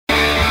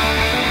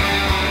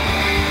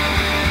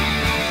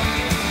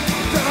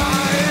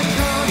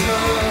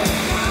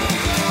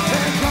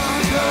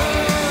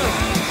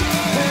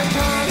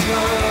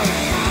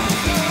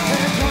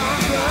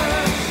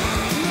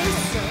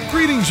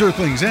Greetings,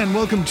 Earthlings, and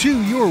welcome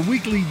to your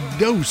weekly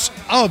dose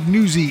of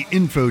newsy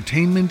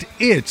infotainment.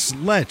 It's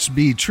Let's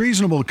Be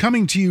Treasonable,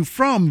 coming to you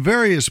from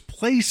various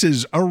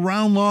places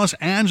around Los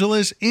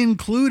Angeles,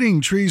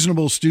 including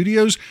Treasonable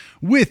Studios,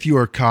 with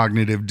your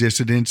cognitive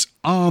dissidents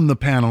on the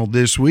panel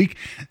this week.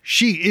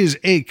 She is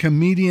a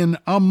comedian,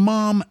 a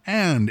mom,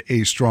 and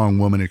a strong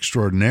woman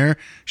extraordinaire.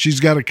 She's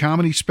got a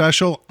comedy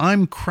special,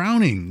 I'm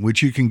Crowning,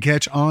 which you can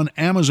catch on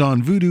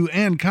Amazon, Vudu,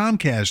 and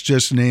Comcast,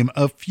 just to name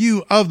a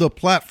few of the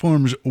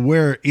platforms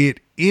where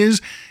it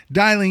is.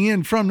 Dialing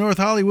in from North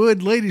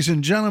Hollywood, ladies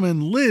and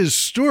gentlemen, Liz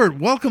Stewart.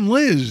 Welcome,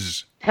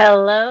 Liz.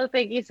 Hello.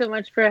 Thank you so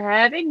much for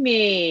having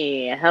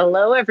me.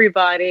 Hello,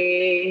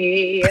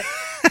 everybody.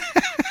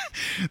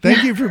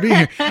 Thank you for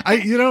being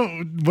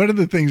here. One of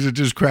the things that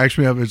just cracks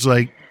me up, it's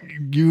like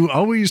you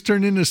always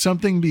turn into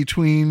something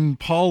between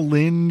Paul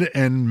Lynde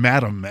and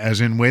Madam,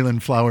 as in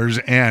Waylon Flowers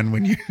Ann,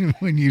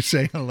 when you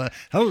say hello.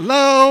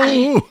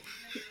 Hello.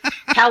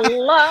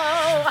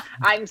 Hello.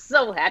 I'm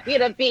so happy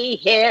to be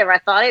here. I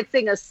thought I'd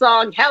sing a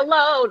song.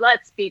 Hello,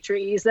 let's be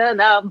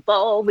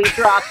treasonable. We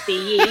drop the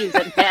E's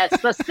and pass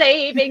the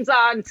savings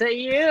on to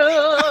you.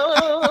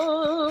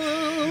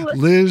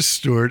 Liz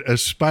Stewart,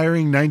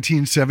 aspiring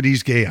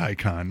 1970s gay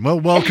icon. Well,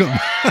 welcome.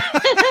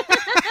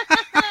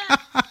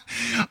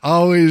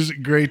 Always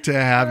great to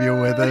have you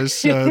with us.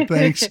 So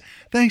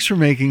thanks for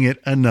making it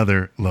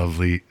another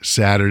lovely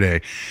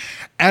Saturday.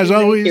 As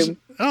always,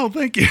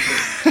 thank you.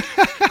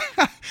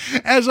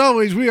 As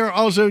always, we are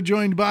also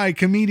joined by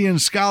comedian,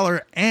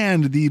 scholar,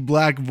 and the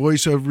Black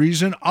voice of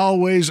reason.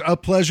 Always a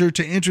pleasure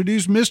to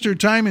introduce Mr.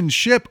 Timon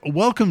Ship.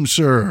 Welcome,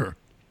 sir.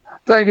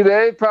 Thank you,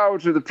 Dave. Power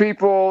to the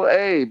people.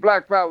 Hey,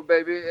 Black power,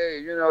 baby.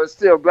 Hey, it's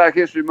still Black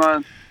History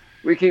Month.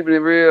 We keeping it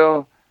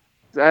real.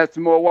 I had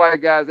some more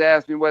white guys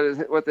ask me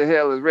what the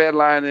hell is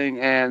redlining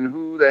and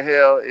who the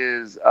hell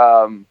is,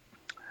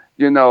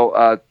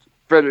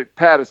 Frederick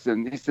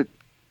Patterson. He said,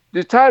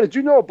 Ty, did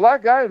you know a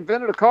black guy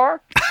invented a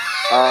car?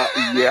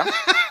 Yeah.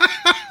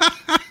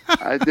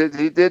 I did.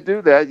 He did do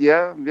that.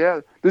 Yeah.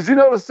 Did you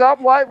know the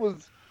stoplight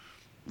was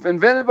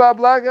invented by a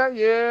black guy?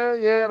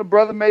 Yeah. The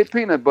brother made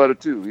peanut butter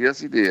too. Yes,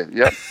 he did.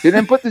 Yep. He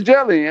didn't put the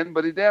jelly in,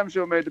 but he damn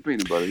sure made the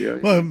peanut butter. Yeah.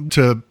 Well,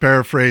 to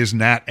paraphrase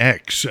Nat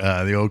X,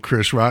 the old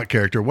Chris Rock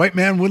character, white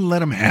man wouldn't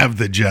let him have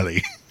the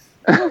jelly.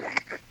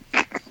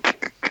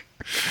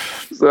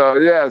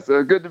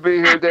 So good to be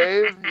here,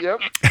 Dave. Yep.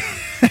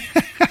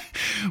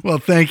 Well,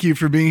 thank you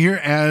for being here.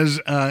 As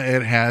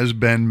it has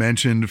been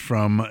mentioned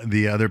from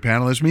the other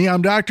panelists,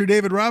 I'm Dr.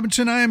 David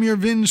Robinson. I am your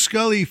Vin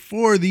Scully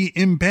for the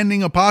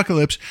impending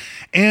apocalypse.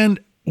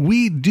 And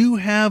we do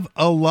have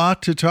a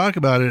lot to talk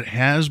about. It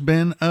has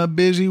been a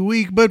busy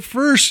week. But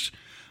first,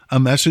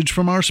 a message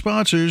from our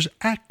sponsors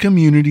at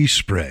Community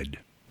Spread.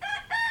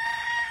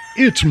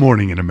 It's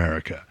morning in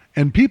America,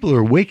 and people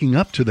are waking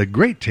up to the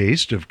great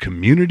taste of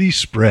Community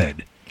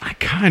Spread. I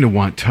kind of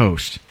want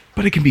toast,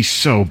 but it can be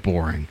so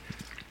boring.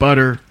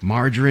 Butter,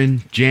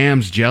 margarine,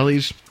 jams,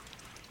 jellies.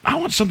 I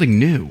want something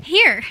new.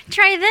 Here,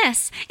 try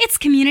this. It's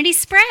Community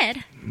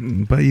Spread.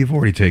 But you've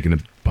already taken a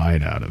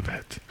bite out of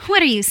it.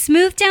 What are you,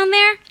 smooth down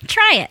there?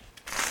 Try it.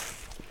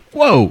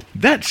 Whoa,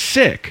 that's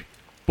sick.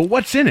 But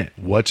what's in it?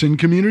 What's in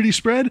Community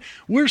Spread?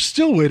 We're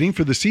still waiting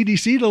for the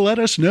CDC to let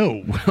us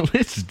know. Well,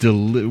 it's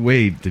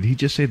wait, did he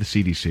just say the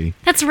CDC?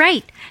 That's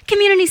right.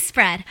 Community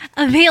Spread.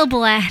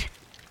 Available at...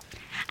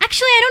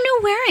 Actually, I don't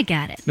know where I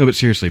got it. No, but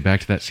seriously,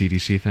 back to that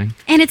CDC thing.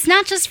 And it's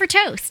not just for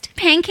toast.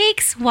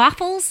 Pancakes,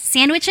 waffles,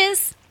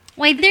 sandwiches.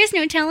 Why, there's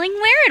no telling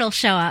where it'll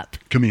show up.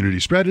 Community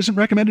Spread isn't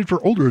recommended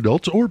for older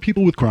adults or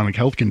people with chronic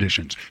health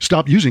conditions.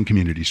 Stop using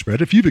Community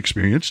Spread if you've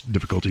experienced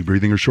difficulty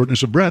breathing or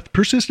shortness of breath,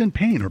 persistent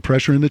pain or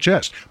pressure in the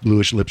chest,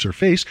 bluish lips or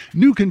face,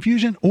 new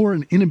confusion, or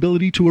an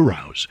inability to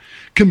arouse.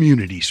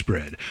 Community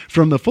Spread.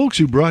 From the folks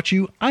who brought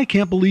you I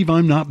Can't Believe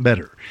I'm Not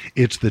Better.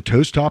 It's the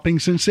toast-topping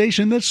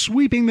sensation that's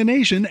sweeping the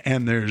nation,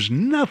 and there's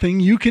nothing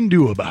you can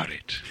do about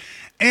it.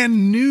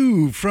 And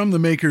new from the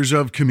makers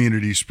of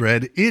Community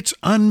Spread, it's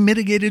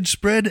Unmitigated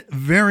Spread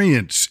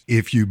Variants.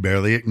 If you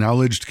barely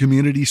acknowledged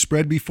Community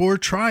Spread before,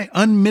 try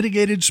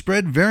Unmitigated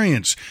Spread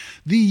Variants.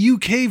 The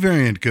UK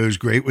variant goes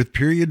great with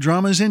period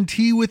dramas and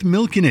tea with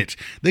milk in it.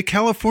 The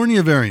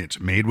California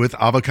variant, made with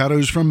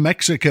avocados from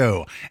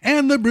Mexico.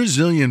 And the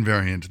Brazilian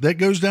variant that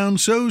goes down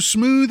so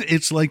smooth,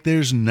 it's like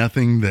there's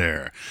nothing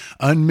there.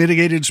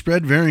 Unmitigated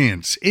Spread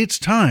Variants. It's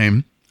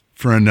time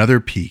for another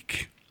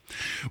peek.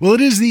 Well, it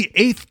is the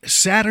 8th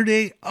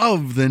Saturday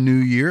of the new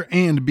year,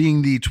 and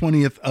being the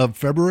 20th of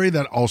February,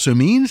 that also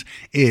means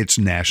it's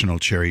National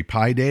Cherry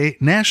Pie Day,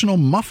 National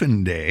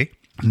Muffin Day,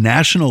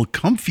 National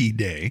Comfy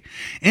Day,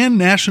 and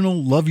National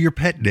Love Your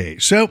Pet Day.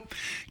 So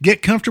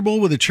get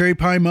comfortable with a cherry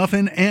pie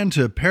muffin, and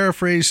to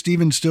paraphrase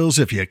Stephen Stills,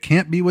 if you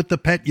can't be with the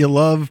pet you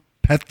love,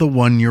 pet the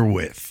one you're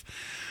with.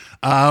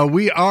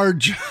 We are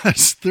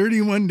just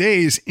 31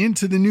 days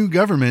into the new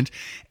government,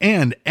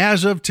 and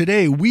as of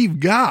today, we've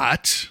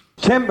got...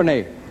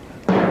 Timpani.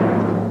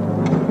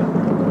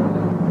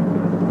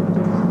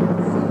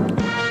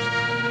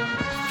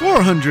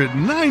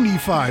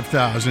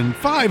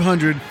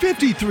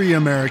 495,553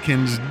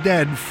 Americans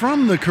dead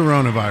from the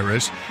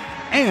coronavirus,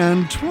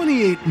 and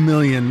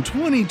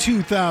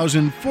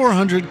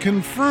 28,022,400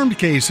 confirmed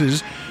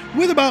cases,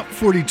 with about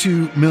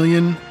 42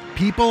 million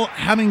people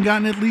having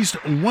gotten at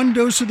least one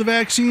dose of the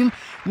vaccine,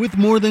 with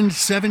more than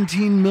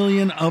 17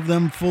 million of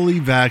them fully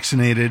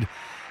vaccinated.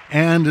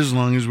 And as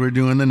long as we're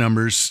doing the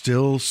numbers,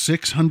 still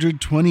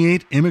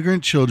 628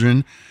 immigrant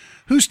children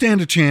who stand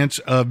a chance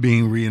of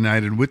being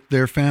reunited with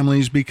their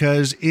families,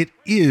 because it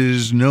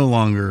is no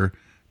longer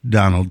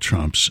Donald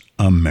Trump's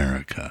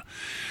America.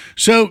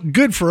 So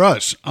good for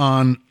us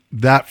on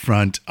that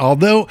front,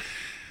 although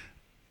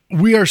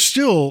we are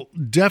still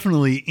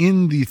definitely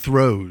in the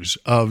throes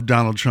of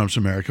Donald Trump's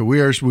America. We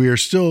are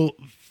still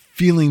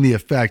feeling the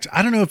effect.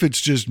 I don't know if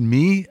it's just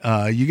me.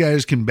 You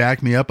guys can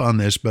back me up on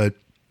this, but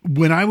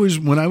when I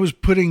was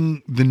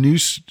putting the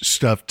news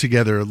stuff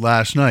together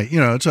last night,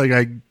 it's like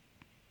I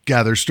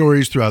gather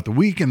stories throughout the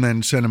week and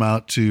then send them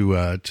out to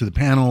the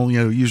panel,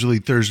 usually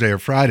Thursday or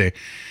Friday.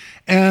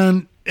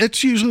 And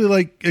it's usually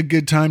like a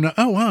good time to,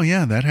 oh, wow,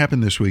 yeah, that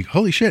happened this week.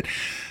 Holy shit.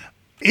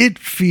 It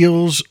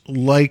feels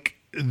like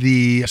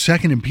the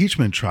second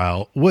impeachment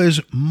trial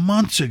was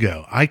months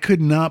ago. I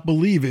could not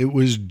believe it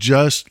was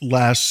just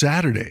last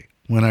Saturday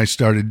when I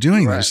started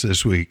doing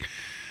this week.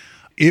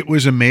 It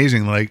was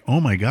amazing. Like, oh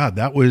my God,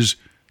 that was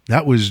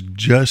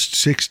just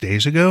 6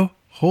 days ago.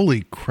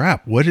 Holy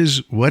crap. What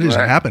is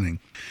happening?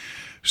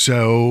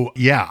 So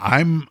yeah,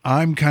 I'm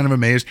kind of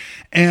amazed.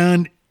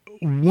 And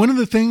one of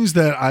the things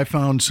that I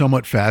found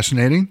somewhat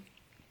fascinating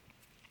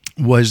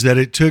was that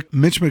it took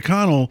Mitch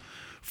McConnell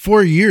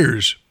 4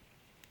 years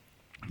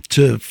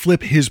to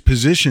flip his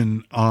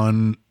position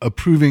on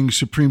approving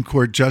Supreme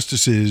Court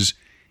justices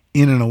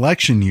in an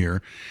election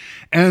year.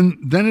 And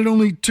then it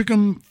only took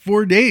him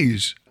 4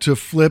 days to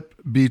flip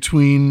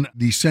between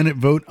the Senate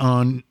vote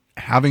on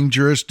having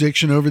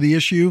jurisdiction over the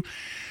issue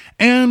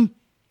and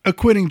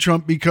acquitting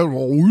Trump because,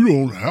 well, we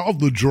don't have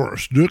the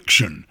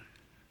jurisdiction.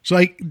 It's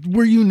like,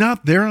 were you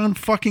not there on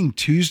fucking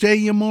Tuesday,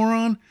 you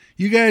moron?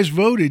 You guys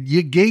voted.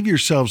 You gave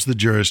yourselves the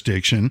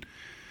jurisdiction.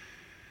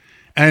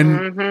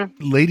 And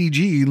Lady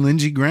G,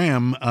 Lindsey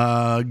Graham,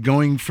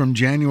 going from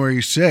January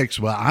 6th,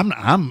 well,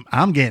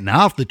 I'm getting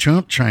off the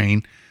Trump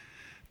train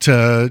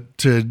to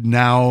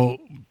now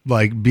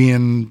like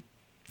being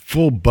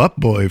full butt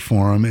boy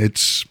for him.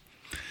 It's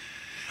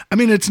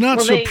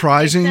not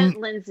surprising.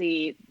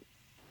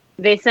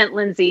 They sent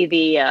Lindsey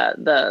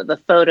the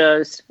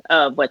photos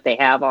of what they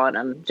have on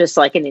him, just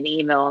like in an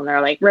email, and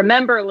they're like,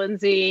 "Remember,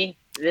 Lindsey,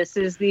 this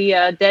is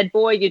the dead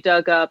boy you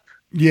dug up."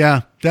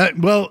 Yeah,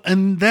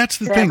 and that's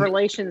the thing. Have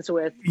relations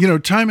with.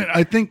 Timon.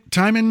 I think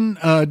Timon.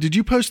 Did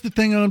you post the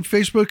thing on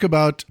Facebook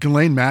about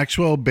Ghislaine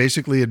Maxwell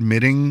basically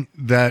admitting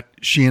that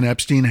she and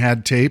Epstein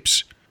had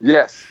tapes?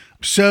 Yes.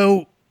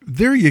 So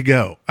there you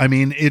go. I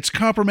mean, it's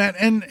compromise,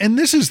 and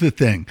this is the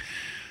thing.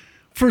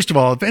 First of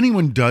all, if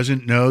anyone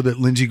doesn't know that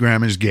Lindsey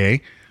Graham is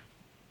gay,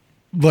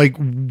 like,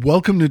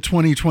 welcome to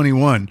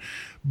 2021.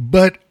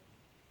 But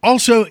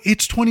also,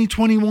 it's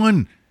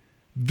 2021.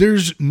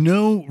 There's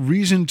no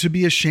reason to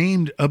be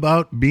ashamed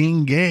about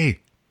being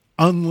gay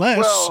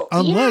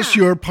unless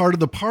you're part of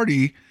the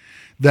party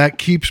that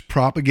keeps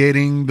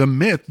propagating the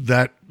myth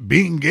that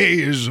being gay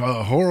is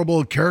a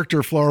horrible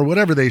character flaw or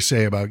whatever they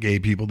say about gay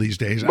people these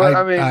days.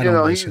 But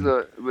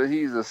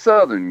he's a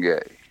Southern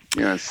gay.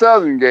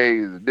 Southern gay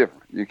is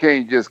different. You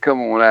can't just come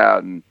on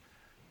out and.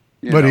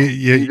 You got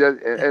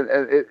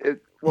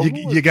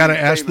to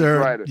ask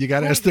their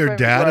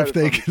dad if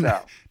they can.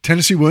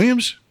 Tennessee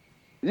Williams.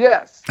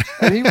 Yes,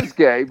 and he was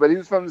gay, but he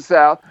was from the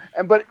South.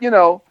 But he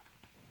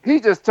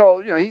just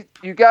told you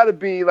got to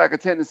be like a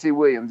Tennessee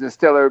Williams, just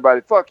tell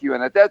everybody fuck you.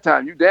 And at that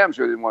time, you damn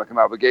sure didn't want to come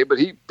out with gay, but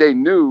they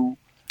knew.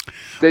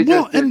 They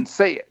just didn't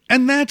say it.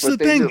 And that's the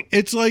thing. Knew.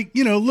 It's like,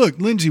 look,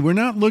 Lindsey, we're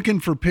not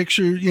looking for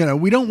pictures.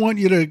 We don't want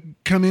you to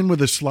come in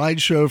with a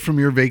slideshow from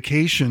your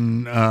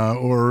vacation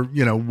or,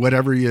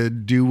 whatever you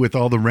do with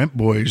all the rent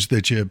boys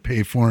that you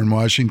pay for in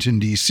Washington,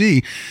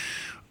 D.C.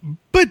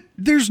 But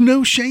there's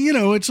no shame.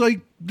 It's like,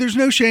 there's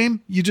no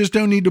shame. You just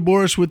don't need to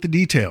bore us with the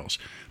details.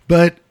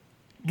 But,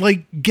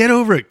 like, get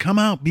over it. Come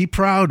out. Be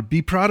proud.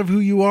 Be proud of who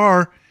you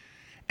are.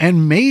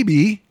 And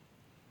maybe,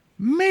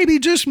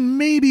 just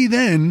maybe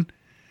then,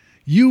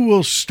 you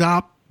will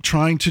stop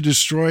trying to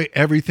destroy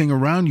everything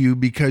around you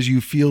because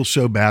you feel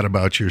so bad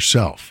about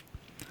yourself.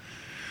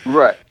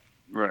 Right.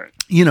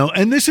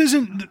 And this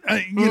isn't,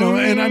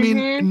 and I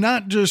mean,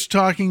 not just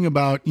talking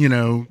about,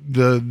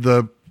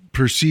 the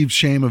perceived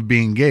shame of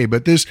being gay,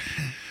 but there's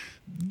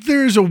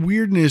a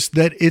weirdness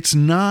that it's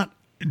not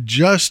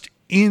just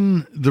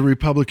in the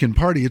Republican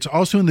Party. It's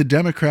also in the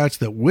Democrats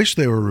that wish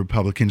they were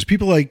Republicans.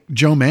 People like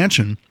Joe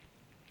Manchin,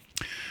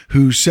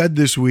 who said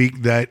this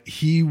week that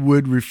he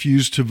would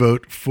refuse to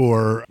vote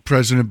for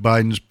President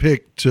Biden's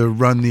pick to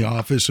run the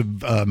Office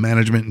of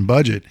Management and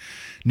Budget,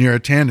 Neera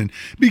Tanden,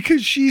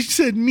 because she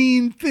said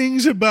mean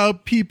things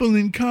about people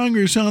in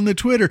Congress on the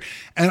Twitter.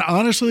 And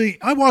honestly,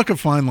 I walk a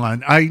fine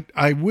line.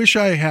 I wish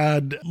I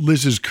had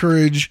Liz's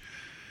courage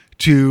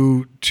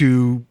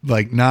to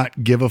like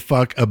not give a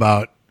fuck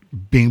about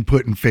being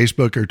put in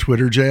Facebook or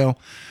Twitter jail.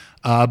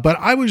 But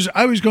I was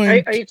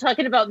going. Are you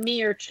talking about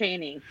me or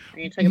Cheney? Are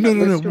you talking No, about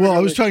no, no. Liz Stewart Well, or I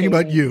was Liz talking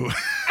about Cheney? you.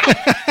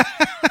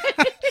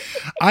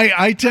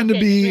 I tend to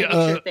be.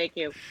 Sure, thank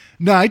you.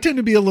 No, I tend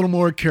to be a little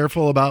more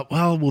careful about,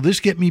 well, will this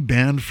get me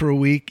banned for a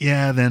week?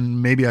 Yeah,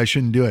 then maybe I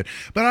shouldn't do it.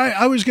 But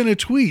I was going to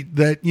tweet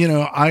that, you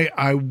know,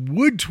 I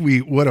would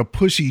tweet what a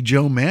pussy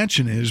Joe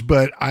Manchin is,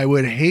 but I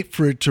would hate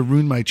for it to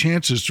ruin my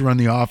chances to run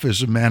the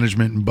Office of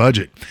Management and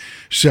Budget.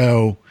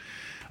 So,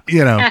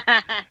 you know,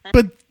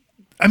 but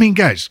I mean,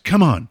 guys,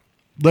 come on.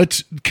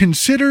 Let's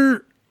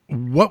consider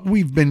what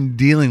we've been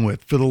dealing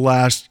with for the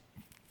last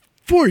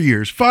 4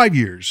 years, 5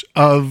 years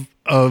of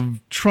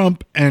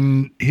Trump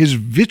and his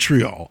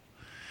vitriol.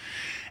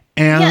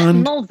 Yeah,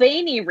 And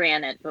Mulvaney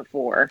ran it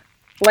before.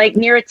 Like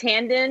Neera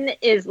Tanden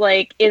is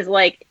like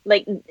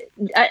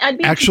I'd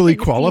be actually interested to see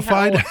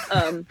qualified?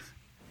 how,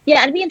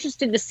 yeah, I'd be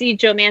interested to see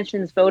Joe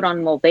Manchin's vote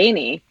on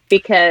Mulvaney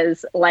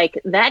because like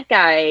that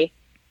guy,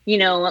 you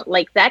know,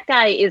 like that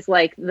guy is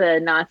like the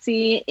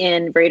Nazi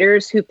in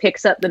Raiders who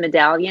picks up the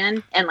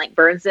medallion and like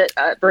burns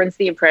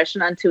the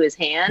impression onto his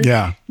hand.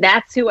 yeah,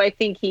 That's who I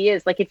think he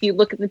is. Like if you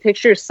look at the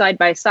pictures side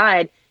by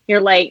side, you're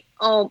like,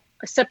 oh,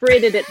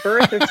 separated at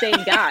birth or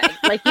same guy.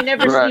 Like you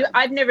never Right.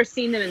 I've never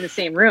seen them in the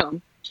same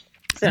room.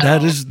 So,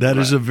 that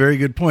is a very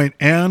good point.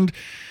 And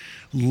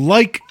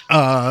like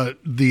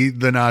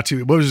the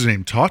Nazi, what was his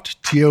name? Toht,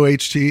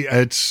 T-O-H-T.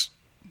 It's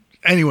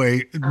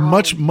anyway,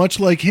 much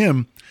like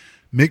him,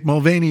 Mick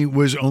Mulvaney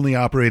was only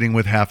operating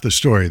with half the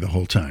story the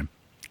whole time.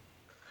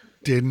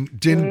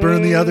 Didn't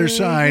burn the other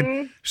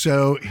side.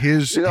 So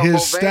his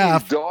Mulvaney's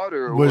staff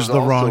daughter was the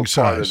also wrong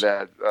part of size.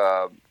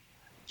 that.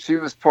 She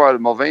was part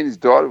of Mulvaney's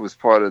daughter was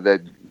part of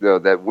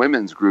that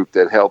women's group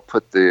that helped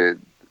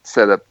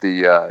set up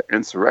the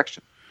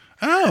insurrection.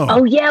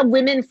 Oh yeah,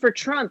 Women for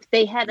Trump.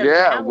 They had a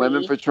rally.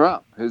 Women for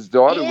Trump. His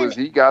daughter And-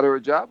 he got her a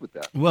job with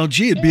that. Well,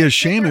 gee, it'd be a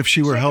shame if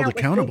she were check held out what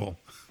they- accountable.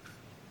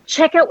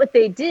 Check out what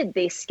they did.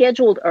 They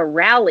scheduled a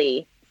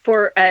rally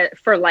for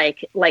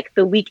like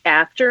the week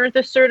after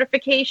the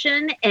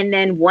certification, and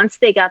then once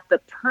they got the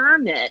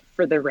permit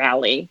for the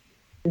rally,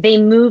 they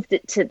moved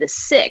it to the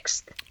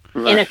 6th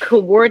in a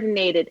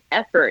coordinated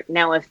effort.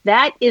 Now, if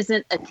that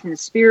isn't a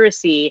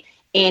conspiracy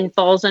and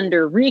falls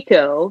under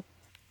RICO,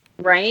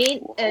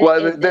 right?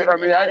 Well, I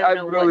don't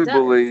know what really does.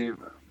 believe.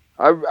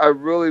 I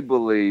really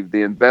believe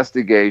the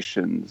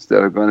investigations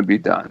that are going to be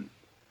done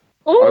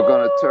are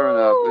going to turn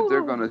up.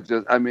 They're going to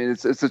just. I mean,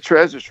 it's a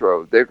treasure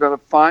trove. They're going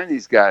to find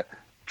these guys.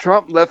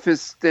 Trump left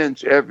his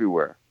stench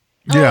everywhere.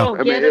 Yeah. Oh, I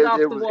mean, get it off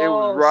the was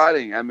walls.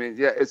 rotting. I mean,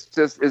 yeah,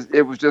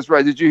 it was just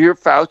right. Did you hear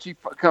Fauci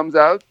comes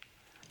out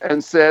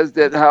and says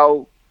that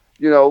how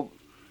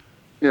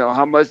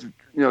much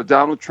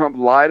Donald Trump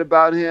lied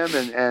about him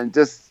and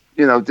just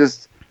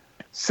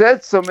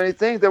said so many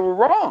things that were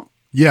wrong.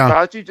 Yeah.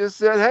 Fauci just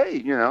said, "Hey,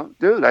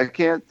 dude, I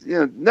can't.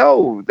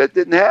 No, that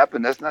didn't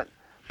happen. That's not."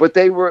 But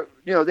they were,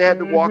 they had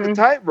to walk a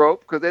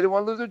tightrope because they didn't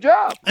want to lose their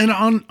job. And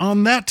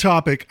on that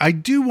topic, I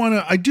do want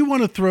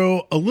to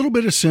throw a little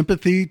bit of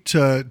sympathy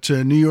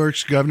to New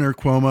York's Governor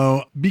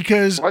Cuomo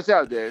because Watch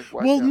out, Dave.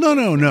 Watch out.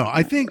 no.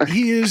 I think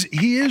he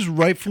is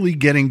rightfully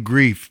getting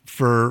grief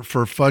for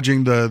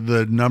fudging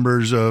the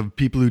numbers of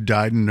people who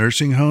died in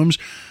nursing homes.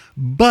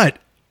 But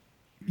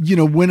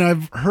when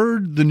I've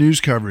heard the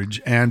news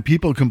coverage and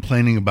people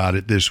complaining about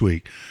it this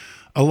week,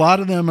 a lot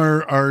of them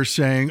are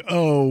saying,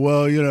 oh,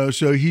 well,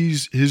 so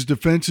his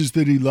defense is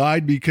that he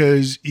lied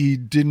because he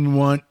didn't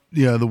want,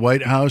 the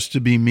White House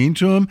to be mean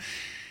to him.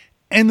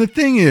 And the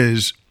thing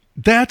is,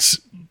 that's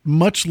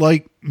much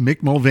like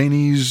Mick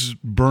Mulvaney's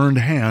burned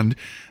hand,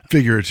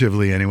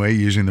 figuratively anyway,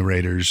 using the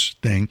Raiders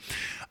thing.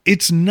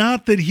 It's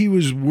not that he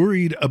was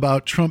worried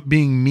about Trump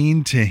being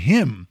mean to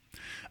him.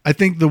 I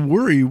think the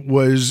worry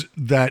was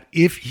that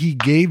if he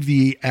gave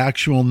the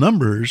actual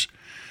numbers,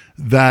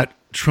 that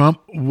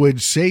Trump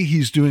would say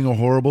he's doing a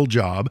horrible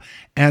job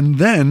and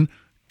then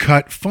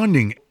cut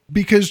funding,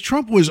 because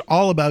Trump was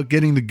all about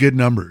getting the good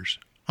numbers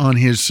on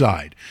his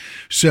side.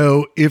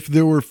 So if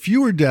there were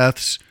fewer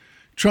deaths,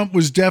 Trump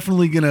was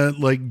definitely going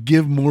to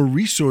give more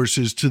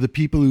resources to the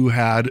people who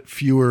had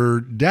fewer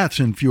deaths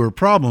and fewer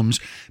problems,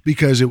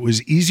 because it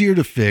was easier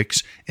to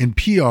fix, and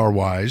PR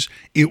wise,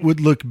 it would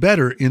look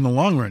better in the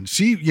long run.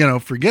 See,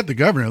 forget the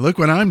governor. Look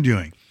what I'm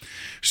doing.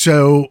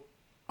 So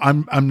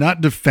I'm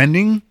not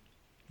defending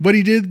what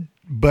he did,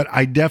 but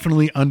I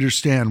definitely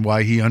understand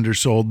why he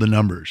undersold the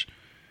numbers.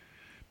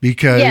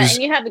 Because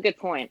and you have a good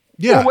point.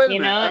 Yeah. Well,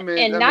 wait a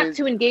minute. Not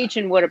to engage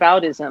in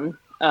whataboutism,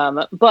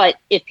 but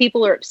if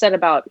people are upset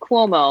about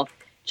Cuomo,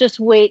 just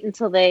wait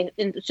until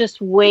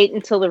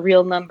the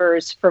real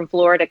numbers from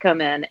Florida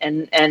come in,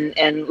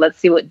 and let's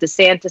see what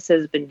DeSantis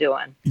has been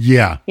doing.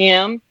 Yeah.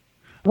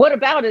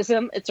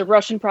 Whataboutism, it's a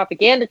Russian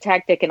propaganda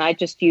tactic, and I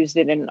just used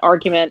it in an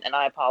argument, and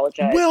I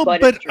apologize. Well,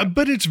 but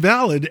it's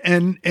valid,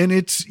 and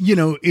it's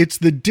it's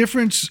the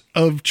difference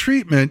of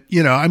treatment.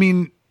 I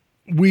mean,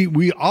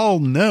 we all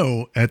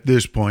know at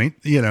this point,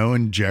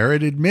 and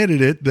Jared admitted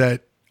it,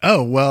 that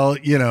oh, well,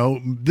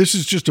 this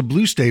is just a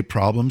blue state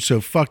problem,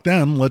 so fuck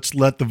them. Let's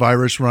let the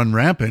virus run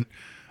rampant.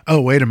 Oh,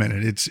 wait a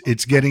minute.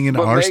 It's getting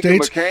into our Meghan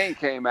states. McCain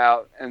came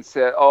out and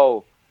said,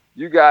 "Oh,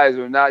 you guys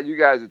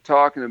are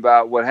talking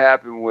about what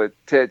happened with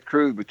Ted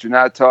Cruz, but you're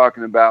not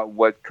talking about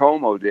what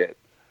Cuomo did."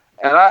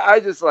 And I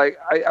just like,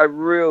 I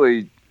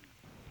really,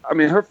 I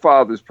mean, her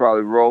father's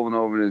probably rolling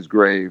over in his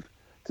grave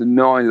to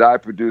knowing that I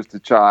produced a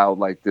child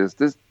like this.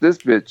 This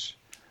bitch.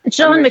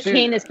 John I mean,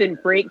 McCain has been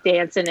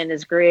breakdancing in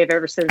his grave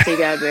ever since he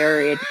got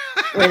married.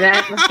 When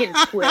that fucking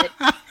quit.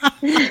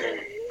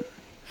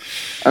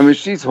 I mean,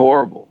 she's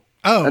horrible.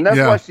 Oh, and that's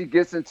yeah. why she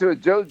gets into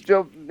it. Joe,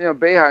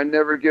 Behar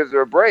never gives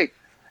her a break.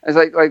 It's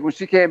like when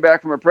she came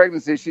back from her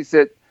pregnancy, she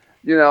said,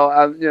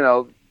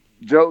 Joe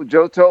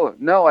told her,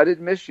 "No, I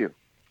didn't miss you."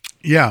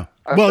 Yeah.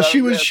 I Well,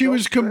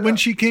 thought, when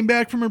she came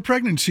back from her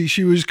pregnancy,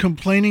 she was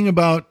complaining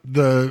about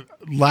the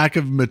lack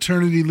of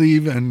maternity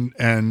leave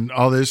and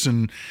all this,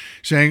 and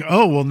saying,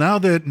 "Oh, well, now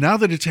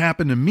that it's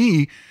happened to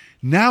me,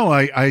 now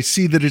I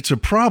see that it's a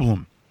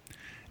problem."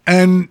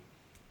 And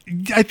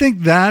I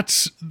think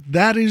that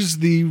is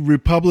the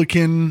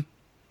Republican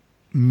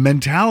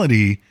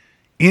mentality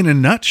in a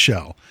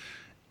nutshell.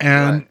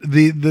 And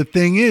Right. the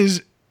thing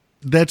is,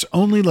 that's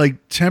only like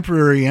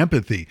temporary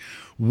empathy.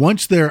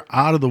 Once they're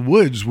out of the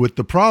woods with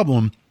the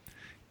problem,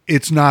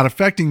 it's not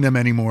affecting them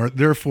anymore.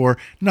 Therefore,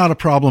 not a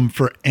problem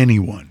for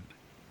anyone.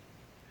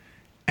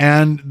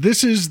 And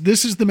this is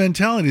the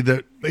mentality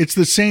that it's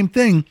the same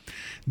thing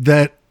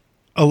that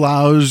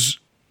allows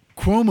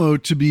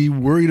Cuomo to be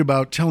worried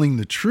about telling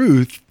the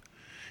truth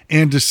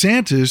and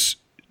DeSantis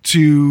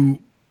to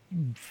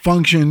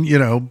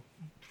function,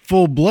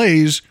 full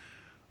blaze,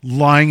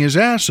 lying his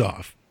ass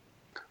off.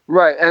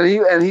 Right, and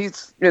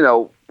he's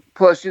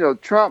plus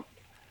Trump.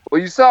 Well,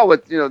 you saw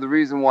what the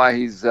reason why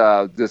he's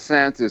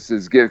DeSantis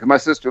is giving. 'Cause my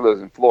sister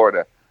lives in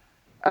Florida,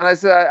 and I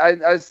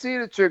said I see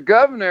that your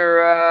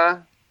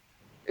governor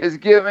is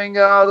giving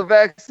the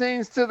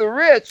vaccines to the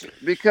rich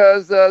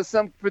because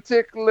some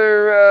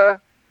particular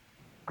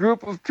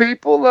group of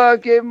people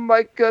gave him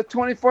like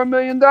 $24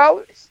 million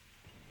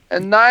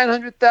and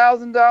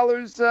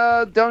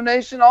 $900,000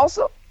 donation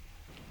also.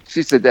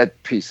 She said,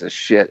 "That piece of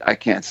shit, I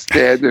can't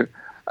stand her."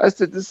 I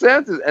said,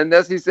 "DeSantis," and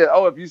he said,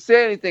 "Oh, if you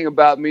say anything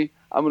about me,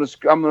 I'm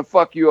gonna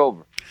fuck you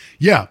over."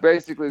 Yeah.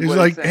 Basically, It's what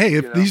like, he's saying, hey,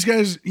 if these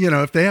guys,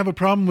 if they have a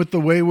problem with the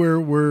way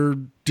we're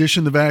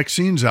dishing the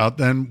vaccines out,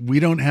 then we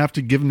don't have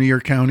to give them to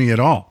your county at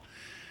all.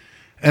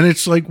 And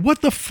it's like, what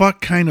the fuck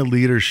kind of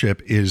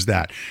leadership is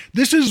that?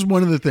 This is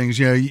one of the things,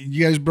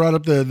 you guys brought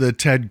up the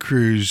Ted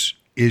Cruz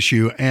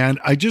issue,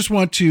 and I just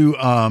want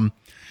to,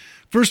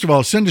 first of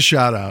all, send a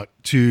shout out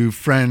to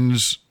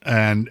friends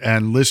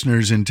and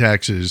listeners in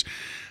Texas,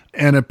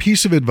 and a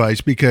piece of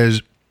advice,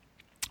 because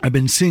I've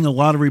been seeing a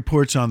lot of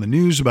reports on the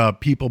news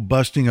about people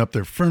busting up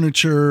their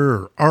furniture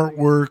or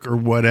artwork or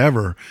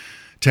whatever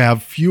to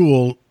have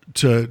fuel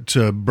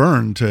to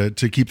burn to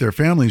keep their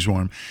families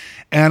warm.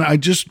 And I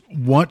just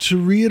want to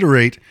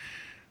reiterate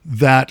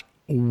that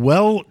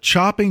while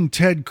chopping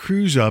Ted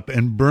Cruz up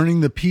and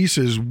burning the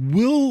pieces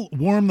will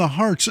warm the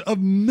hearts of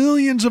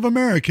millions of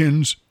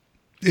Americans,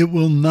 it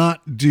will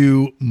not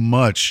do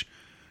much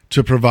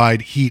to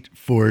provide heat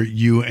for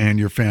you and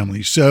your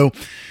family. So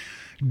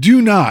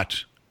do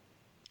not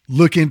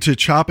look into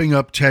chopping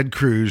up Ted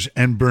Cruz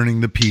and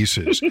burning the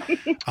pieces. He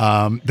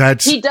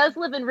does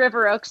live in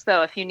River Oaks,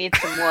 though, if you need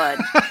some wood.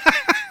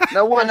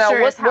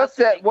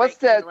 What's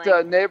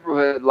that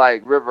neighborhood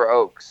like, River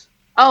Oaks?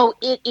 Oh,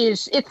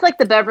 it's like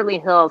the Beverly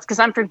Hills, because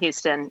I'm from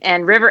Houston,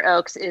 and River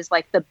Oaks is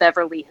like the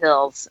Beverly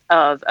Hills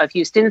of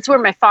Houston. It's where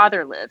my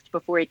father lived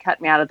before he cut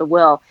me out of the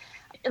will.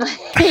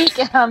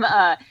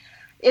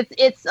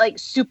 It's like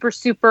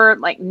super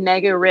like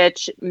mega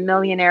rich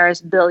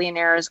millionaires,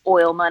 billionaires,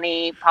 oil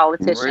money,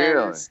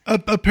 politicians.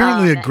 Really?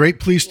 Apparently, a great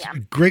place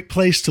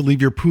to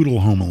leave your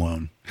poodle home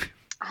alone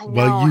I know,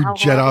 while you how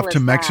jet horrible off to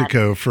is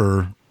Mexico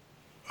for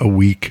a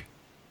week.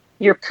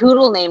 Your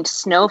poodle named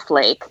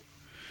Snowflake.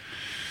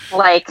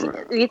 Like,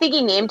 you think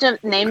he named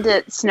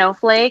it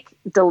Snowflake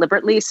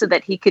deliberately so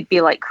that he could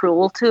be like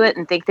cruel to it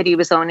and think that he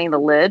was owning the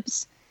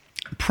libs?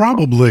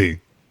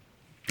 Probably.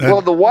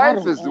 Well, the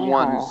wife is the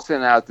one who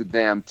sent out the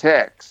damn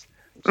text.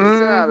 She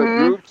sent out a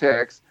group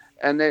text,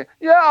 and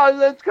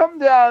let's come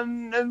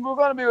down, and we're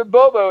going to be with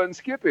Bobo and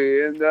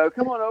Skippy, and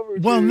come on over.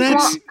 Well,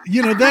 that's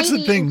that's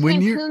the thing.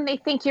 When they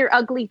think you're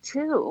ugly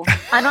too.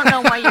 I don't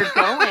know why you're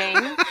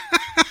going.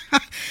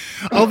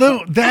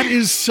 Although that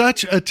is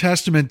such a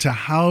testament to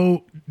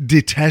how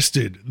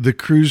detested the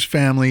Cruz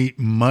family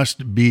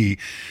must be,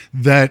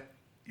 that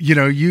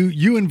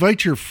you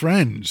invite your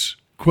friends,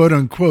 quote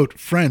unquote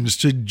friends,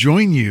 to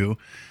join you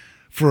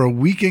for a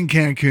week in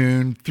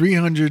Cancun,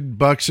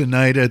 $300 a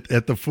night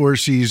at the Four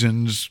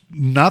Seasons,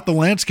 not the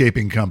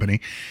landscaping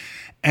company,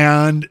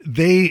 and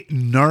they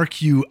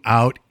narc you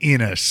out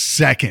in a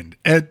second.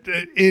 It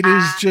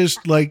is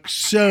just like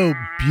so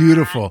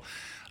beautiful.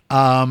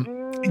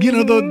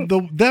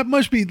 That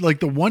must be like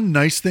the one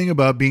nice thing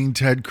about being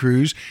Ted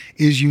Cruz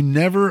is you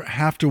never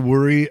have to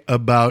worry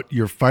about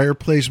your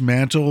fireplace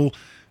mantle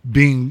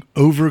being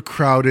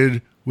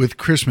overcrowded with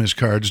Christmas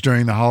cards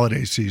during the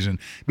holiday season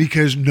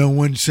because no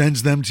one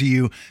sends them to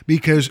you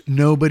because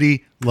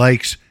nobody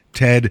likes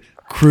Ted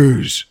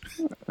Cruz.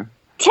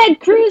 Ted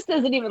Cruz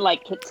doesn't even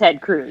like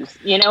Ted Cruz.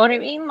 You know what I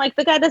mean? Like,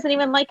 the guy doesn't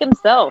even like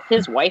himself.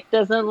 His wife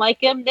doesn't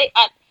like him.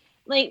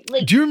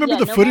 Do you remember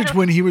the footage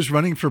when he was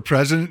running for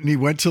president and he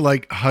went to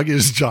like hug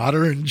his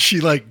daughter and she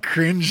like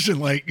cringed and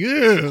like,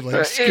 ew,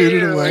 like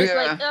scooted away?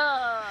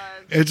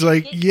 It's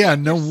like, yeah,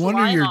 no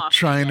wonder you're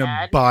trying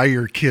to buy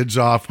your kids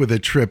off with a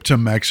trip to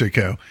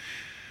Mexico.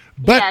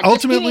 But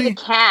ultimately, just give me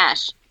the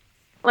cash.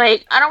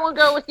 Like, I don't want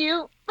to go with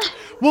you.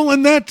 Well,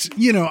 and that's,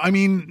 I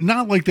mean,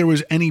 not like there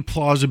was any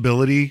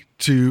plausibility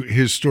to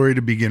his story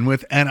to begin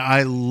with. And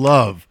I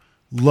love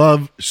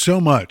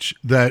so much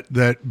that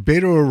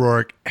Beto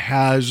O'Rourke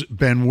has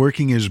been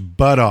working his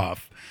butt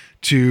off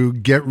to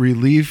get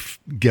relief,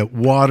 get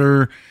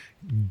water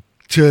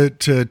to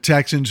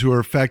Texans who are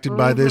affected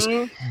by this,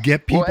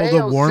 get people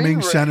to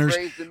warming centers.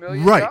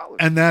 Right.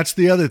 And that's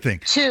the other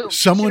thing.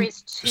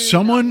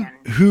 Someone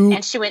who,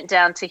 and she went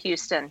down to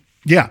Houston.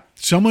 Yeah.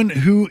 Someone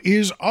who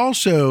is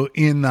also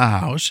in the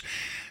House.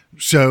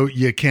 So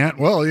you can't,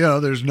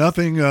 there's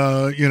nothing,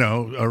 a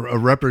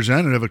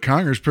representative, a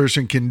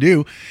congressperson can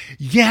do.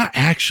 Yeah,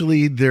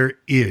 actually there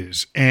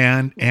is.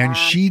 And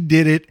she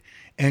did it.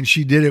 And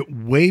she did it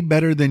way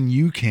better than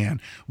you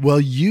can.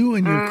 Well, you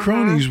and your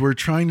cronies were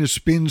trying to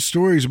spin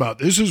stories about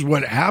this is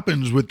what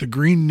happens with the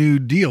Green New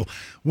Deal.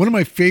 One of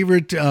my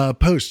favorite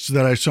posts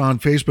that I saw on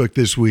Facebook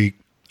this week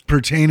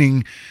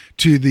pertaining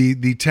to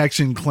the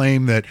Texan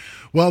claim that,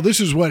 well, this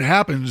is what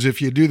happens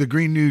if you do the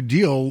Green New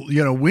Deal.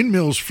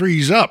 Windmills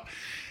freeze up,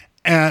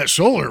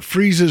 solar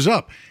freezes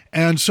up.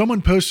 And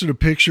someone posted a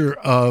picture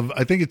of,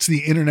 I think it's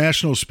the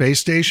International Space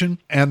Station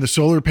and the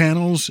solar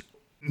panels.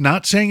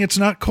 Not saying it's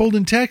not cold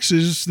in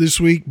Texas this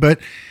week, but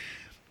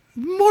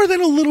more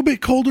than a little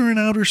bit colder in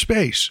outer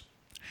space.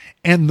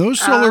 And those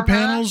solar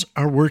panels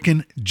are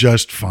working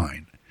just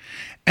fine.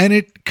 And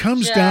it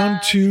comes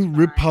down to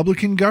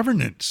Republican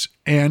governance.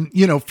 And,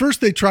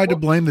 first they tried to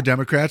blame the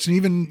Democrats, and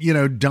even,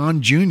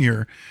 Don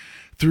Jr.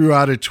 threw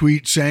out a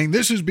tweet saying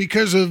this is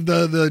because of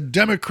the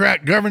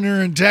Democrat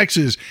governor in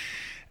Texas.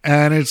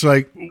 And it's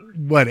like,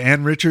 what,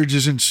 Ann Richards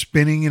isn't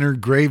spinning in her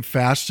grave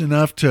fast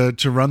enough to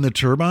run the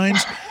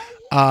turbines?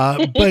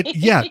 But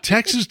yeah,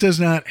 Texas does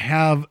not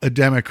have a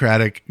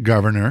Democratic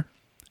governor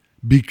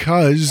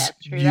because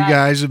you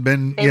guys have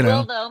been,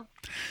 will, though.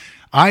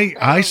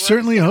 I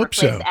certainly hope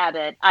so.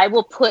 Abbott. I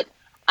will put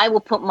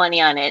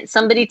money on it.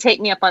 Somebody take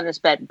me up on this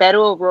bet.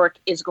 Beto O'Rourke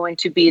is going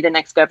to be the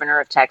next governor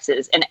of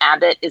Texas, and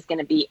Abbott is going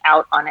to be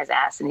out on his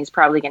ass, and he's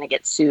probably going to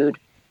get sued.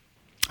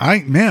 I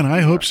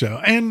hope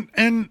so. And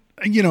I'm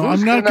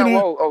not going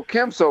to.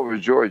 Kemp's over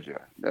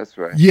Georgia. That's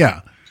right. Yeah.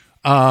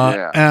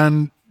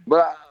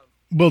 But.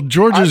 Well,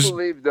 Georgia's.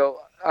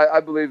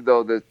 I believe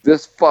though that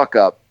this fuck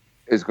up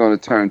is going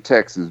to turn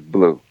Texas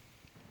blue.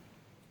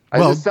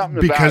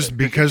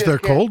 Because they're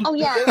cold. Oh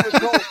yeah,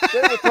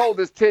 they were told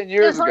this 10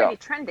 years ago. It was already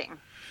trending.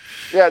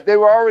 Yeah, they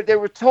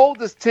were told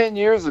this 10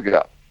 years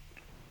ago.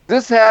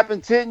 This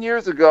happened 10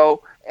 years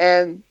ago,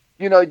 and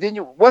didn't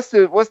you? What's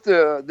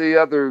the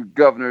other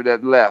governor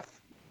that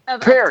left?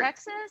 Perry.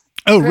 Texas.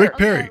 Oh, Rick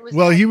Perry.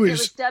 He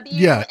was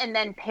W, and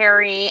then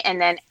Perry, and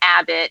then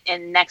Abbott,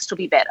 and next will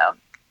be Beto.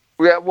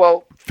 Yeah,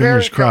 well,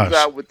 Fingers Perry comes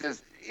out with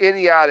this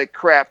idiotic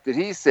crap that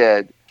he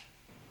said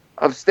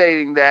of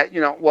stating that, we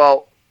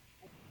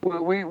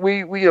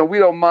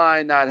don't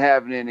mind not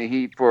having any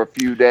heat for a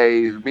few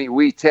days.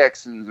 We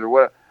Texans or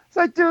what. It's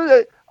like, dude,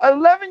 an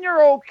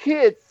 11-year-old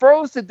kid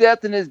froze to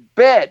death in his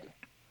bed.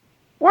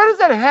 Where does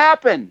that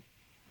happen?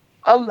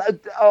 An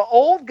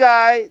old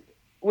guy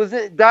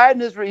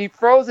he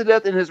froze to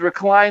death in his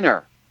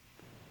recliner.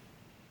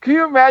 Can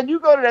you imagine? You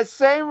go to that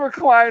same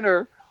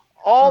recliner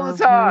all the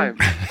time,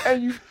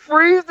 and you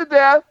freeze to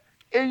death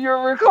in your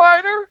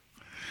recliner,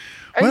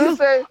 and you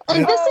say,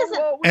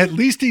 at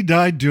least he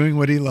died doing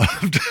what he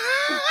loved.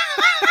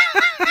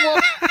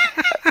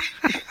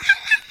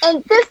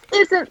 And this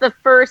isn't the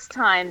first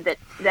time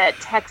that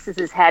Texas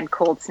has had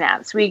cold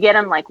snaps. We get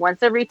them like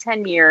once every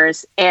 10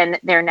 years, and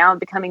they're now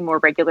becoming more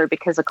regular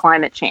because of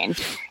climate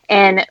change.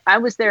 And I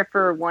was there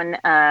for one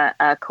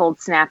cold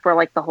snap where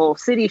like the whole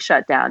city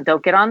shut down.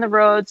 Don't get on the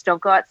roads,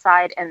 don't go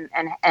outside, and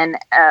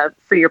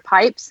for your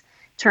pipes,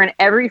 turn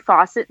every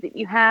faucet that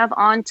you have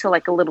on to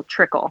like a little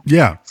trickle.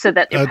 Yeah. So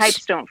that your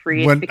pipes don't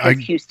freeze because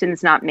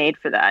Houston's not made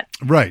for that.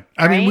 Right.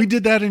 I mean, we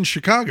did that in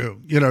Chicago,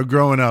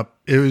 growing up.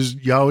 It was,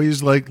 you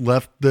always like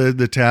left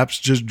the taps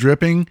just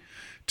dripping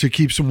to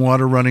keep some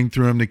water running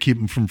through them to keep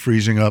them from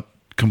freezing up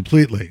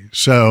completely.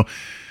 So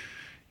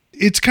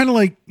it's kind of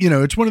like,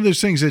 it's one of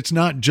those things. It's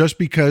not just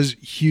because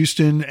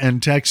Houston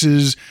and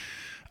Texas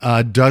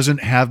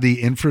doesn't have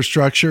the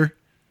infrastructure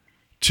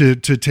to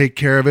take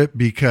care of it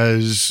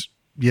because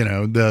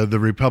the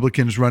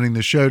Republicans running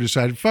the show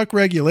decided, fuck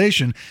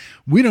regulation.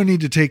 We don't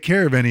need to take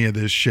care of any of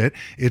this shit.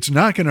 It's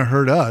not going to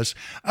hurt us.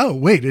 Oh,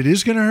 wait, it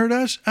is going to hurt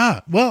us?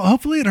 Well,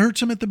 hopefully it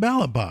hurts them at the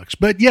ballot box.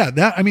 But yeah,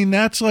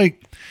 that's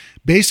like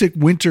basic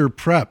winter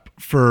prep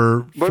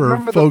for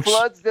remember folks the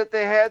floods that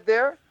they had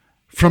there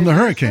from the in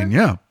hurricane.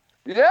 Houston?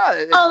 Yeah. Yeah.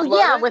 it Oh yeah,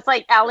 flooded. with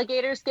like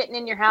alligators getting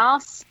in your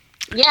house.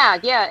 Yeah,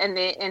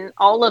 and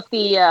all of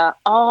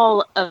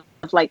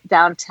like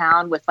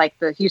downtown with like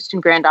the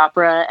Houston Grand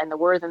Opera and the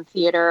Wortham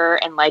Theater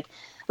and like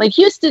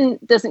Houston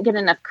doesn't get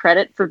enough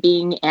credit for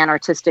being an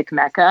artistic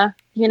mecca.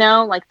 You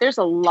know, like there's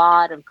a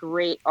lot of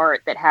great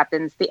art that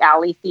happens. The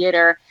Alley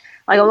Theater,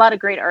 like a lot of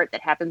great art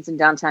that happens in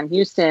downtown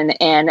Houston,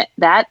 and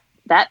that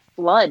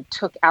flood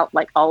took out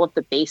like all of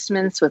the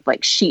basements with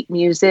like sheet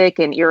music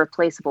and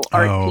irreplaceable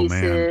art Oh, man.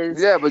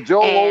 pieces. Yeah, but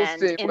Joel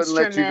and Osteen wouldn't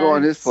let you go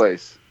in his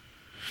place.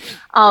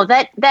 Oh,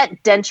 that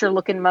denture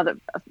looking mother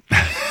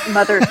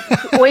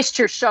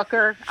oyster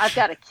shucker. I've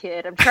got a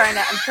kid. I'm trying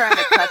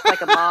to cuss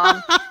like a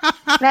mom.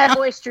 That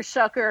oyster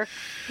shucker.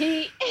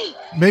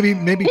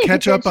 Maybe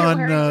catch up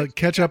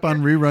Denture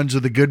on wearing reruns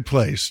of The Good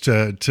Place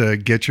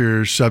to get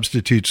your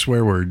substitute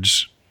swear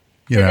words.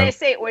 You Did know. they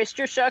say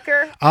oyster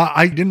shucker?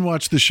 I didn't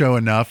watch the show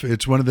enough.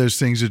 It's one of those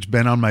things that's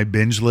been on my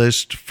binge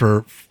list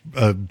for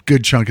a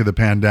good chunk of the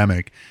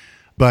pandemic.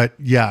 But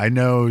yeah, I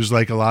know it was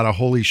like a lot of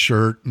holy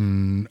shirt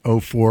and oh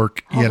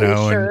fork, you know,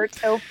 Holy shirt,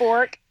 oh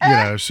fork. and you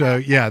know. So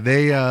yeah,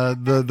 they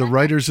the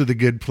writers of The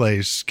Good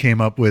Place came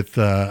up with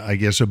I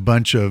guess a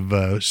bunch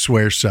of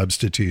swear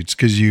substitutes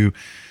because you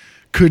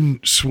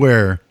couldn't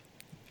swear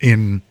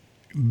in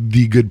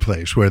The Good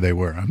Place where they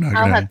were. I'm not.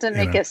 I'll gonna, have to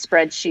make a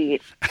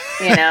spreadsheet.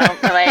 You know,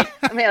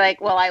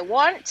 like, well, I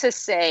want to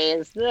say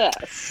is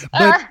this.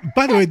 But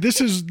by the way, this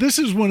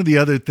is one of the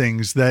other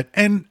things that,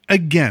 and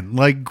again,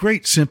 like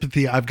great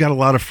sympathy. I've got a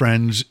lot of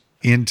friends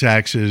in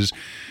Texas,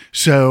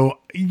 so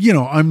you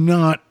know I'm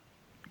not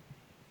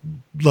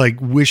like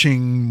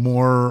wishing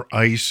more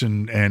ice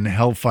and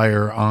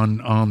hellfire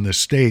on the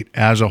state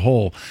as a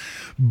whole,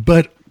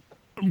 but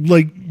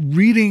like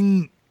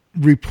reading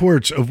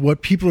reports of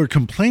what people are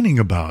complaining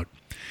about.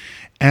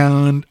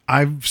 And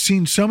I've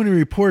seen so many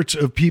reports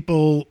of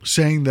people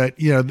saying that,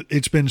 you know,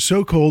 it's been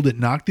so cold, it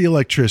knocked the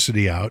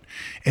electricity out.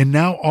 And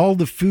now all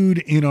the food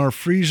in our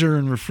freezer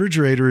and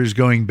refrigerator is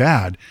going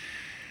bad.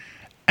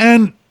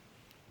 And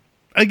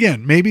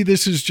again, maybe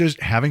this is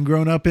just having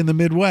grown up in the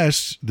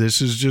Midwest.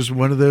 This is just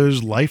one of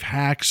those life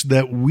hacks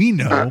that we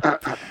know.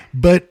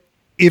 But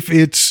if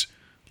it's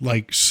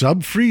like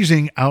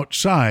sub-freezing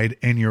outside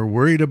and you're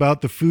worried about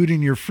the food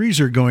in your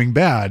freezer going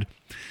bad,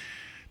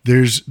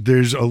 there's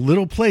a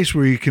little place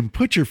where you can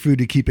put your food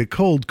to keep it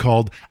cold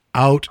called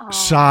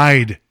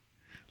outside.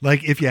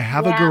 Like if you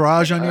have a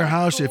garage on your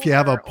house, if you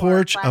have a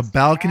porch, a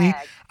balcony,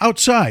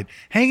 outside.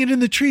 Hang it in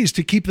the trees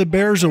to keep the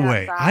bears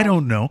away. I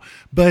don't know.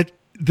 But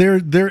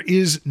there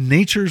is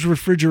nature's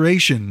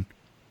refrigeration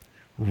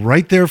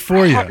right there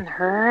for you. I hadn't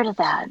heard of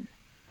that.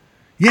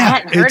 Yeah, I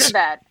hadn't heard of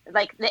that.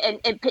 Like, and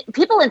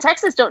people in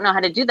Texas don't know how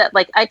to do that.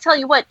 Like, I tell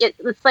you what,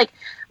 it's like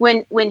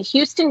when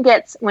Houston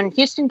gets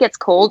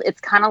cold,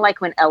 it's kind of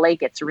like when LA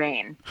gets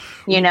rain.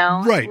 You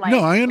know, right? Like, no,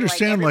 I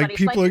understand. Like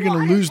people are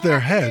going to lose their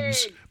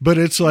heads, but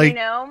it's like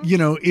you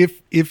know,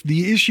 if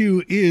the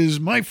issue is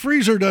my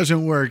freezer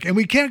doesn't work and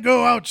we can't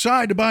go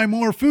outside to buy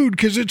more food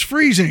because it's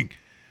freezing.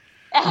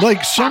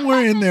 Like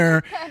somewhere in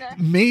there,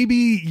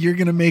 maybe you're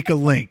going to make a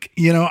link.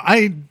 You know,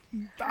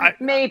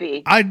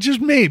 maybe. I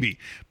just maybe.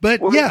 But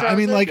Well, yeah, I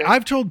mean, like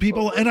I've told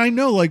people, and I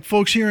know like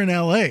folks here in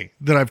LA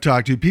that I've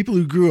talked to, people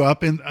who grew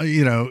up in,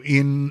 you know,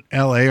 in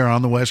LA or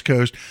on the West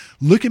Coast,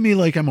 look at me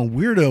like I'm a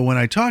weirdo when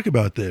I talk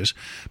about this.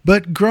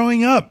 But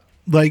growing up,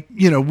 like,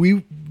 you know,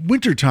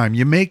 wintertime,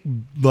 you make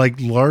like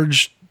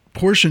large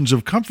portions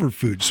of comfort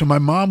food. So my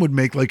mom would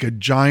make like a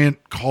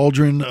giant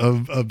cauldron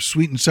of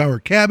sweet and sour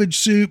cabbage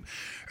soup,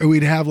 or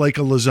we'd have like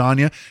a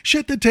lasagna,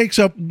 shit that takes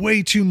up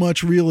way too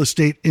much real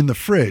estate in the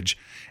fridge.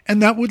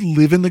 And that would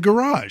live in the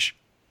garage,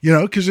 you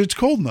know, because it's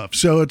cold enough.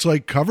 So it's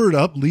like cover it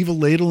up, leave a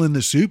ladle in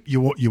the soup.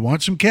 You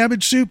want some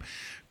cabbage soup?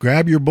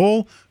 Grab your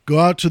bowl, go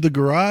out to the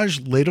garage,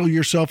 ladle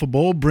yourself a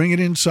bowl, bring it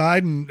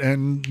inside and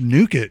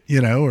nuke it,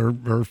 you know,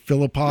 or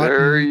fill a pot.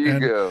 There you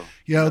go.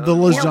 Yeah, the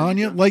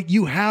lasagna, like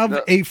you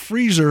have a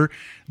freezer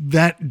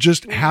that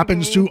just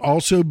happens to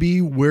also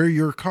be where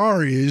your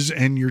car is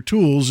and your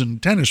tools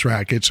and tennis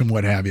rackets and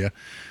what have you.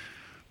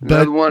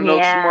 But, Another one of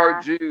those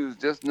smart Jews.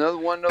 Just another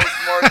one of those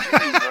smart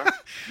Jews. Huh?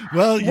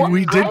 well,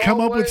 we did come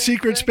up with Always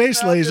secret thinking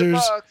space out the lasers,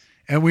 box.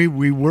 and we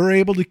were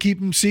able to keep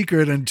them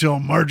secret until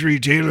Marjorie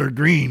Taylor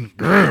Greene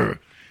would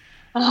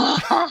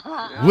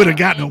have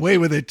gotten away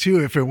with it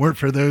too if it weren't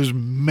for those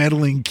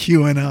meddling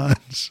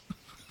QAnons.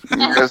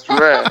 That's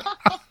right.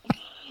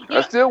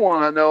 I still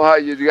want to know how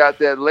you got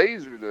that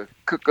laser to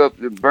cook up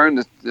and burn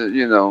the,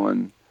 you know,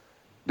 and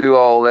do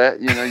all that.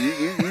 You know,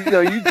 you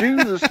know, you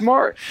Jews are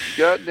smart.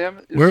 God damn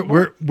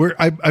it.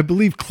 I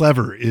believe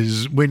clever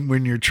is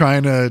when you're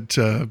trying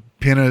to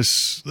pin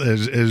us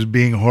as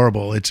being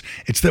horrible. It's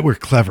that we're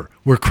clever.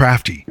 We're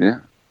crafty. Yeah.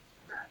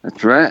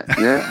 That's right.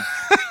 Yeah.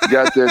 You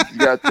got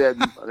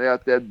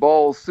that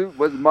bowl soup.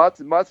 Was it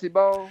matzo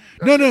ball?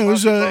 No, it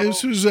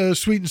was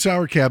sweet and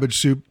sour cabbage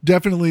soup.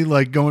 Definitely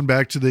like going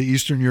back to the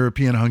Eastern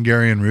European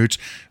Hungarian roots.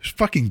 It's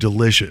fucking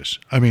delicious.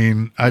 I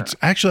mean, it's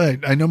actually,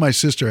 I know my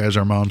sister has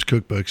our mom's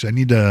cookbooks. I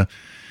need to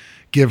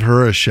give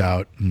her a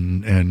shout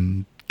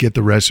and get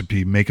the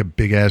recipe, make a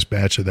big ass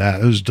batch of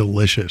that. It was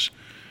delicious.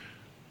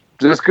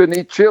 Just couldn't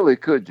eat chili,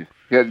 could you?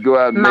 You had to go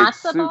out and make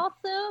soup. Matzo ball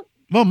soup?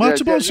 Well,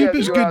 matzo ball soup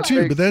is good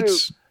too, but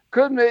that's... Soup.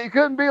 It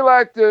couldn't be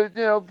like the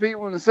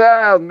people in the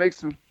South and make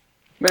some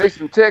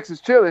Texas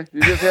chili.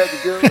 You just had to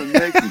go and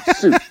make some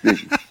soup.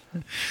 Didn't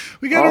you?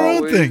 We got our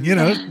own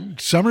thing,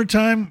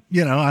 summertime.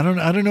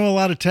 I don't know a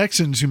lot of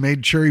Texans who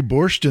made cherry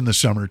borscht in the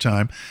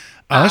summertime.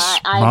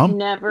 I've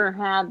never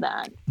had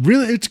that.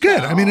 Really, it's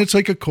good. I mean, it's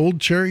like a cold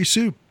cherry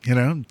soup.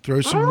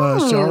 Throw some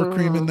sour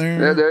cream in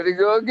there. Yeah, there you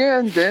go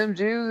again. Damn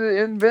Jews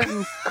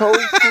inventing cold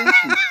soup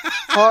and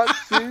hot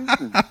soup.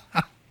 And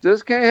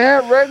just can't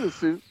have regular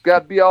soup. Got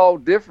to be all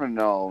different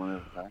and all.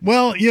 And everything.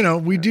 Well,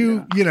 we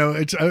do.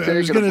 It's. I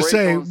was going to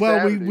say,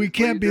 well, we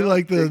can't be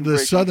like the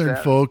Southern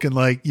folk and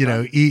like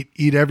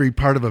eat every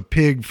part of a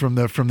pig from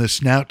the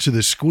snout to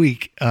the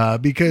squeak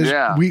because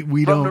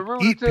we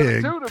don't eat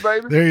pig.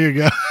 There you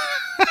go.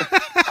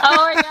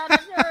 Oh my God,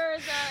 I've never heard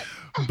that.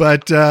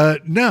 But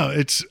no,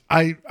 it's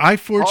I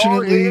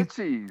fortunately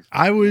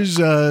I was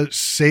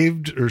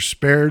saved or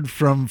spared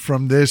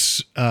from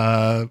this.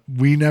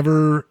 We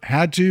never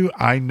had to.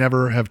 I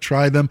never have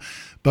tried them.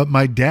 But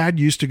my dad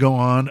used to go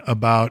on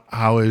about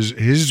how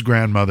his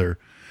grandmother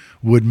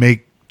would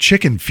make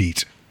chicken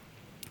feet.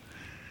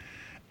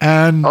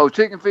 And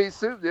chicken feet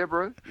soup, yeah,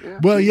 bro. Yeah.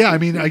 Well, yeah, I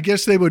mean, I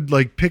guess they would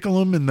like pickle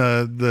them in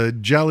the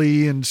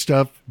jelly and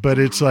stuff, but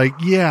it's like,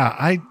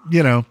 I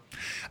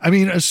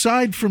mean,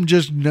 aside from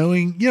just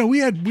knowing, we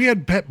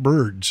had pet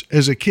birds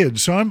as a kid,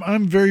 so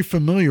I'm very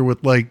familiar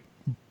with like,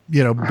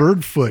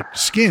 bird foot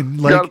skin.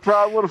 Like, got a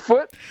problem with a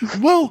foot?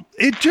 Well,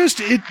 it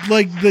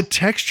like the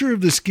texture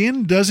of the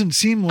skin doesn't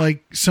seem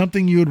like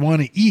something you would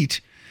want to eat,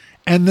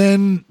 and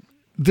then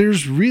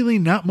there's really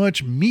not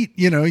much meat.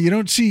 You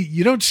don't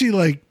see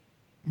like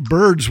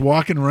birds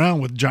walking around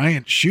with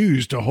giant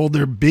shoes to hold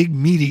their big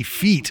meaty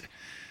feet.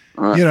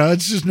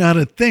 It's just not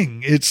a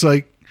thing. It's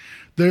like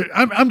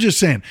I'm just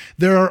saying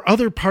there are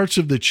other parts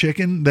of the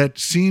chicken that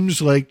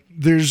seems like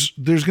there's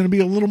going to be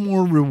a little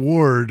more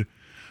reward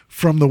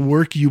from the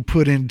work you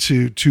put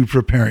into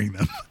preparing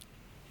them.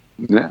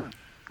 Yeah,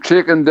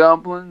 chicken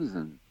dumplings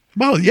and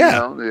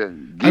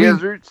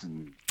gizzards.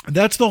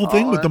 That's the whole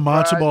thing with the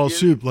matzo ball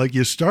soup. Like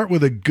you start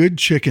with a good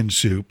chicken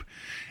soup.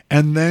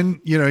 And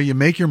then, you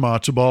make your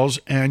matzo balls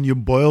and you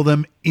boil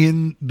them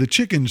in the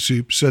chicken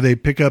soup so they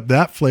pick up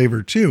that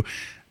flavor too.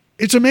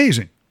 It's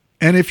amazing.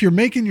 And if you're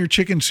making your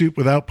chicken soup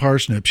without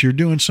parsnips, you're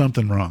doing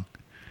something wrong.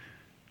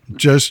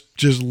 Just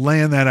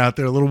laying that out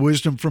there. A little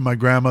wisdom from my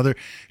grandmother.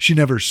 She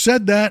never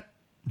said that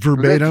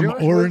verbatim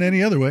or in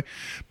any other way.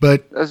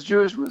 But that's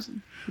Jewish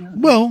wisdom. Yeah.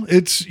 Well,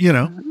 it's,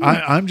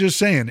 I'm just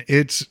saying,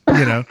 it's,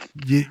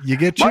 you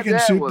get chicken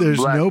soup, there's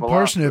no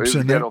parsnips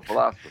in there.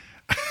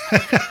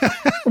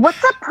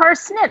 What's a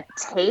parsnip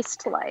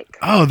taste like?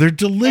 Oh, they're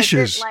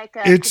delicious. Is it like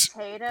a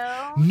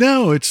potato?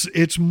 No,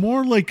 it's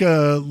more like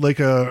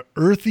a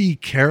earthy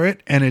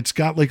carrot, and it's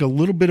got like a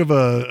little bit of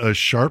a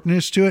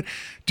sharpness to it.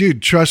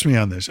 Dude, trust me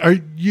on this. Are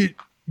you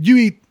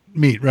eat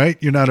meat, right?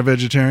 You're not a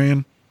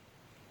vegetarian?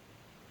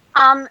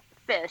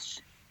 Fish.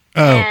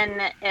 Oh.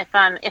 And if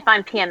I'm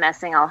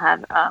PMSing, I'll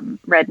have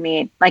red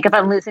meat. Like if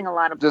I'm losing a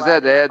lot of blood. Just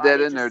had to add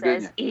that in there,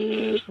 didn't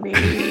you? Eat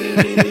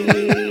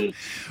meat.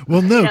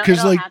 Well, no,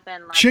 because like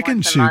chicken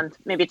once soup, a month,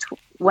 maybe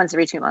once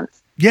every 2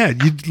 months. Yeah,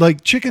 you'd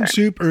like chicken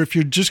soup, or if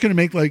you're just going to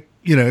make like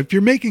if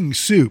you're making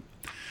soup,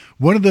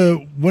 one of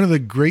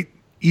the great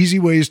easy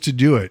ways to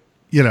do it.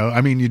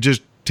 I mean, you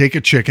just take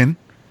a chicken,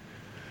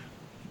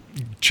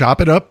 chop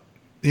it up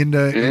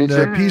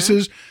into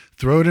pieces.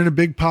 Throw it in a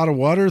big pot of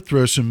water,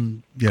 throw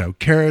some,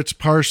 carrots,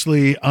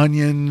 parsley,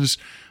 onions,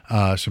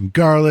 some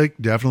garlic,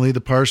 definitely the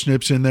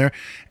parsnips in there,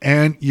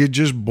 and you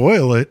just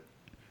boil it.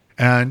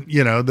 And,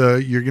 you're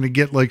going to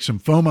get like some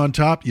foam on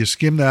top. You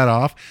skim that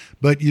off,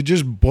 but you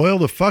just boil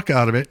the fuck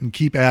out of it and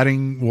keep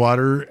adding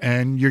water,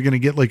 and you're going to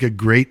get like a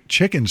great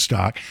chicken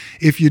stock.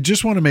 If you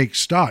just want to make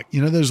stock,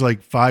 there's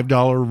like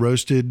 $5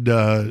 roasted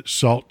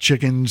salt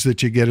chickens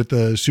that you get at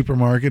the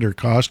supermarket or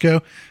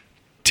Costco.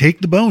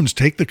 Take the bones,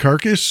 take the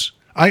carcass.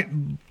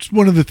 It's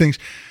one of the things,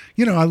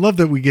 I love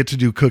that we get to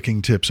do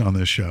cooking tips on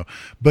this show,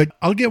 but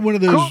I'll get one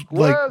of those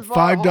like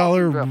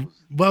 $5.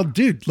 Well,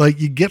 dude,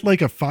 like you get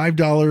like a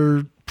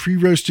 $5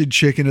 pre-roasted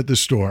chicken at the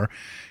store,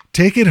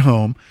 take it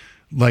home,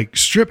 like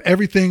strip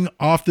everything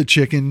off the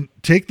chicken,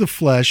 take the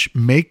flesh,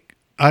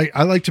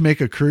 I like to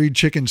make a curried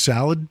chicken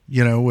salad,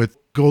 with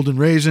golden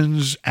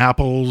raisins,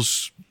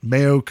 apples,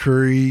 mayo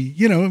curry,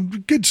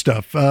 good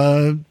stuff.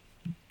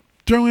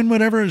 Throw in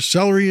whatever,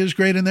 celery is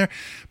great in there.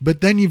 But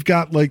then you've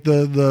got like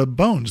the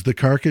bones, the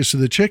carcass of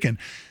the chicken.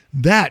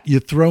 That you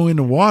throw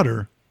into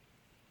water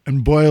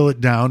and boil it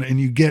down,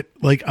 and you get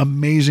like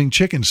amazing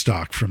chicken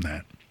stock from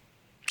that.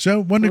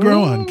 So one to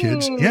grow on,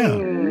 kids. Yeah.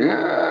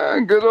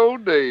 Yeah, good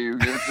old days.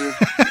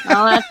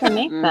 I'll have to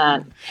make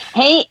that.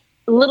 Hey,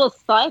 little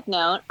side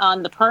note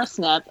on the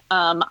parsnip.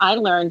 I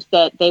learned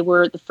that they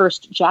were the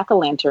first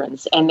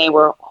jack-o'-lanterns, and they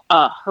were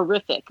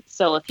horrific.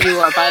 So if you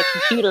are by a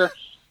computer,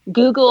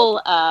 Google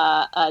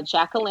a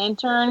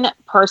jack-o'-lantern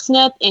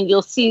parsnip, and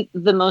you'll see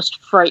the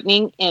most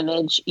frightening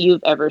image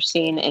you've ever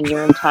seen in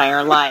your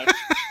entire life.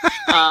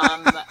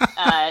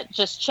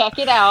 Just check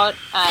it out.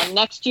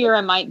 Next year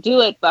I might do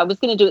it, but I was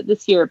going to do it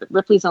this year, but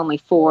Ripley's only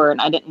 4,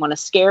 and I didn't want to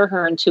scare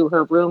her into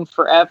her room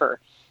forever.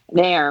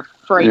 They are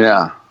frightening.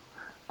 Yeah.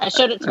 I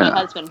showed it to my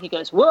husband. He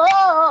goes,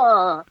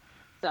 "Whoa!"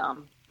 So.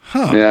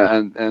 Huh. Yeah,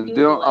 and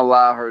don't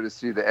allow her to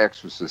see The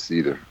Exorcist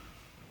either.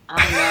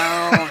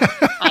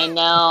 I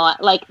know.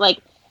 Like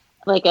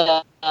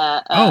a.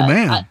 Oh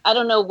man. I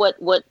don't know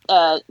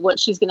what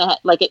she's gonna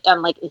like.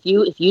 I'm like, if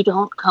you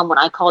don't come when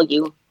I call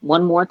you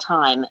one more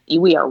time,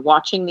 we are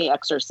watching The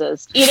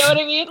Exorcist. You know what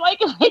I mean? Like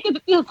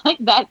it feels like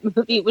that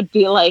movie would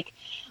be like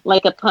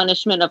a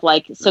punishment of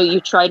like, so you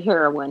tried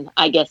heroin.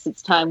 I guess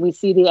it's time we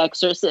see The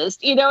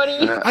Exorcist. You know what I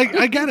mean?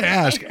 I gotta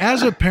ask,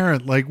 as a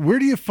parent, like, where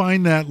do you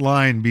find that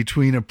line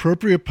between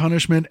appropriate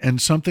punishment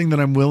and something that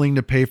I'm willing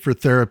to pay for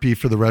therapy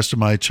for the rest of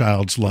my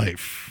child's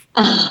life?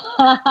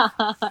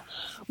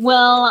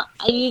 Well,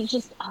 you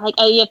just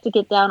you have to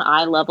get down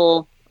eye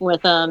level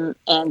with them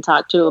and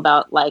talk to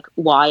about like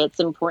why it's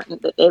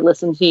important that they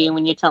listen to you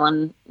when you tell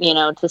them,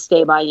 to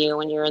stay by you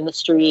when you're in the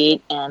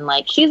street. And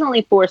like, she's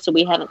only 4, so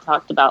we haven't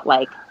talked about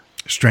like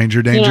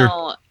stranger danger.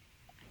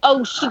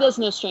 She does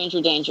know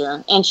stranger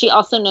danger, and she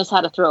also knows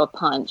how to throw a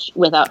punch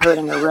without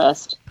hurting her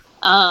wrist.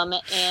 And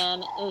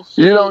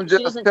you don't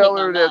just tell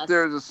her that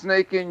there's a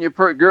snake in your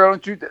purse, girl.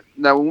 Don't you?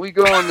 Now, when we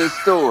go in this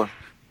store,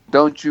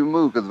 don't you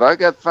move, because if I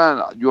got to find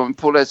out, you want me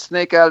to pull that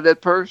snake out of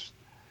that purse?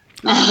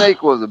 The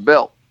snake was a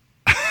belt.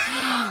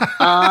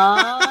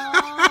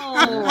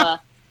 Oh.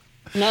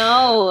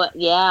 No,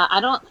 yeah, I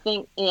don't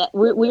think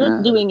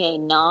we're doing a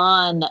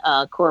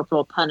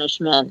non-corporal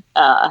punishment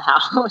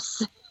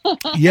house.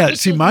 Yeah,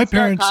 see, my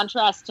parents.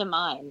 Contrast to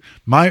mine.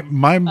 It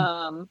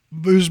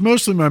was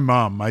mostly my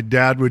mom. My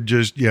dad would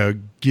just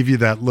give you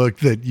that look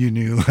that you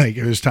knew like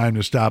it was time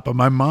to stop. But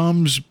my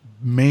mom's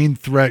main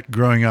threat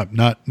growing up,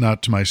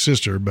 not to my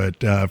sister, but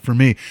for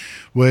me,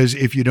 was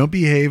if you don't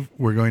behave,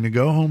 we're going to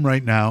go home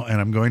right now, and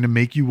I'm going to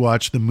make you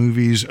watch the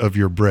movies of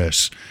your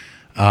bris.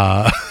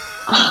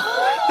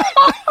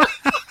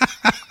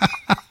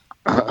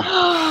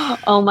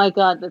 Oh my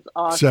God, that's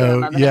awesome!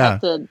 So, I'm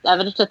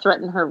gonna have to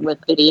threaten her with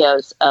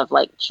videos of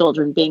like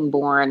children being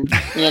born,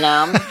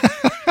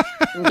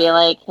 and be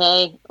like,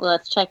 "Hey,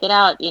 let's check it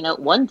out.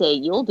 One day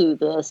you'll do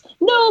this."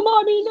 No,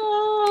 mommy,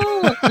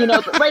 no.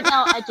 But right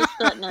now I just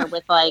threaten her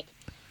with like,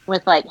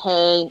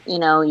 "Hey,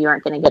 you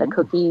aren't going to get a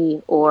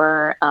cookie,"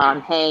 or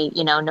 "Hey,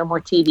 no more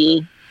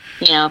TV,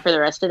 for the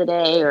rest of the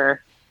day,"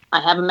 or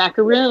 "I have a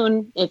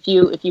macaroon if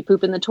you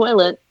poop in the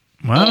toilet."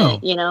 Wow.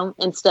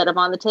 Instead of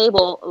on the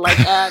table,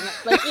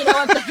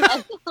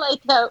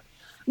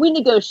 we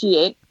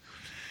negotiate.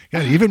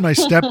 God, even my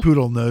step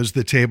poodle knows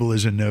the table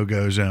is a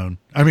no-go zone.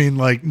 I mean,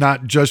 like,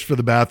 not just for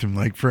the bathroom,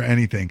 like for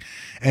anything.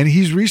 And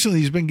he's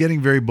been getting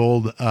very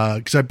bold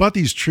because I bought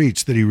these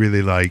treats that he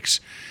really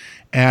likes.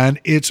 And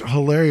it's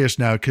hilarious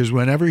now because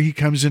whenever he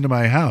comes into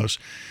my house,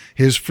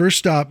 his first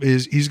stop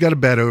is he's got a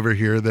bed over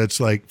here that's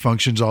like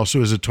functions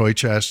also as a toy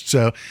chest.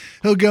 So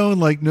he'll go and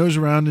like nose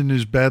around in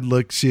his bed,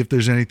 look, see if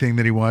there's anything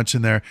that he wants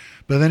in there.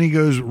 But then he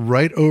goes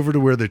right over to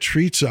where the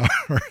treats are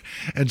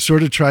and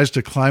sort of tries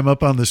to climb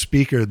up on the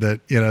speaker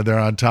that, they're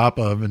on top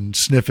of and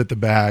sniff at the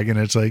bag. And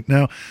it's like,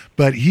 no,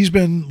 but he's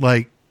been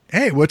like,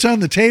 "Hey, what's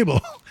on the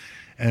table?"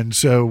 And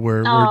so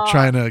we're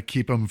trying to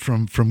keep him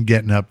from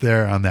getting up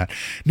there on that.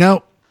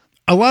 Now,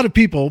 a lot of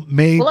people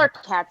may. Well, our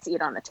cats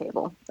eat on the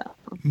table. So.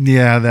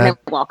 Yeah, they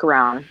walk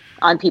around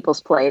on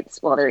people's plates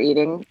while they're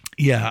eating.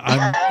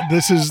 Yeah,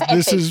 this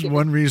is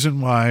one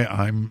reason why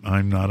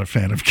I'm not a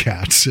fan of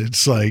cats.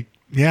 It's like,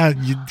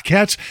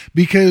 cats,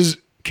 because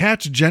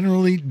cats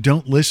generally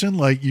don't listen.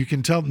 Like, you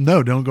can tell,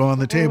 no, don't go on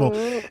the table,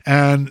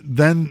 and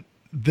then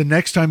the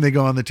next time they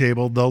go on the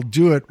table, they'll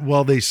do it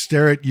while they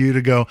stare at you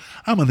to go,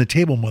 "I'm on the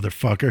table,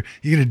 motherfucker.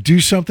 You gonna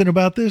do something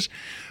about this?"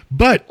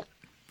 But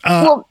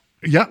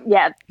yeah.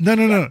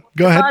 No.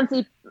 Go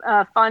ahead.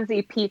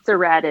 Fonzie pizza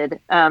ratted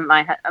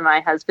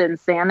my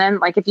husband's salmon.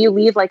 Like, if you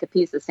leave like a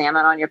piece of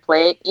salmon on your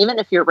plate, even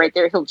if you're right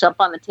there, he'll jump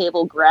on the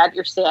table, grab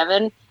your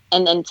salmon,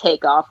 and then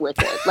take off with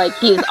it. Like,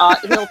 he'll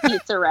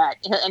pizza rat,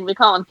 and we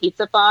call him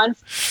Pizza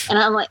Fonz. And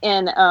I'm like,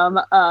 and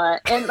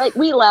like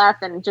we laugh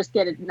and just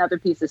get another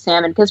piece of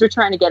salmon because we're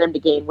trying to get him to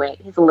gain weight.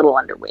 He's a little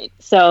underweight,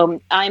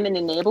 so I'm an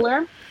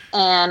enabler,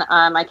 and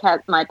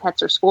my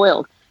pets are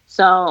spoiled.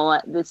 So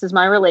this is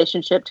my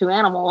relationship to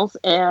animals,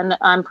 and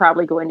I'm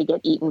probably going to get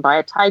eaten by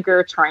a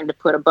tiger trying to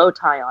put a bow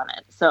tie on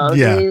it. So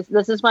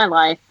this is my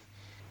life.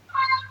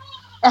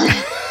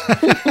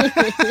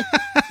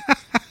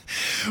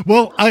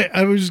 Well,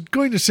 I was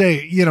going to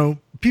say,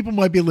 people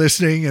might be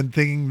listening and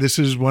thinking this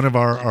is one of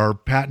our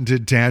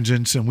patented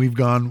tangents, and we've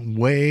gone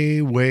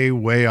way, way,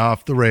 way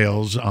off the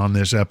rails on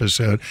this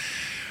episode,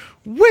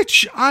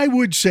 which I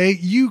would say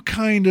you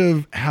kind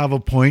of have a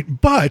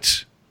point.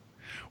 But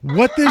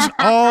what this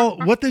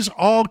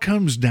all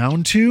comes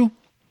down to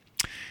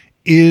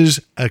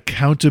is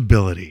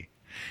accountability.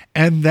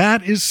 And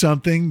that is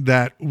something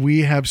that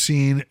we have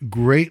seen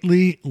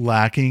greatly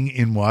lacking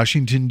in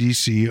Washington,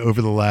 D.C.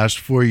 over the last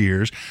 4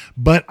 years.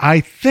 But I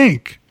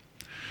think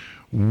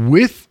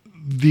with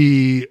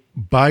the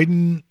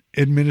Biden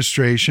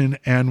administration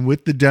and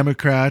with the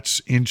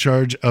Democrats in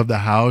charge of the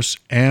House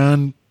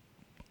and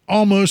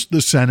almost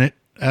the Senate,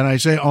 and I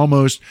say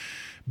almost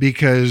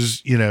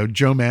because,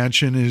 Joe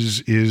Manchin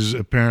is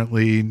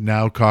apparently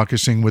now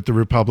caucusing with the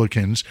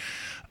Republicans,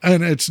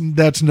 and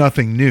that's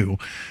nothing new.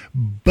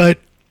 But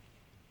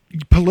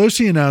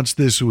Pelosi announced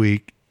this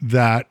week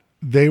that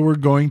they were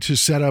going to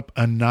set up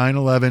a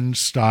 9/11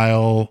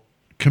 style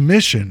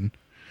commission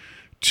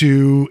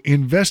to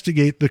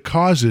investigate the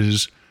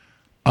causes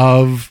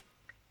of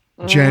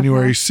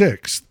January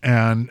 6th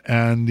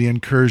and the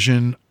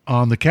incursion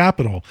on the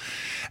Capitol.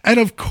 And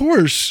of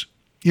course,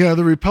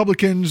 the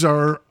Republicans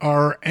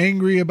are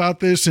angry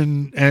about this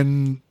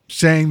and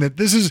saying that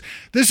this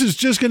is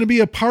just going to be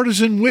a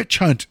partisan witch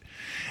hunt.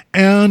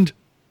 And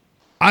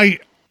I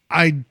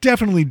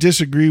definitely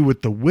disagree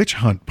with the witch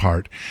hunt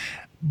part.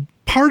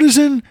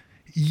 Partisan,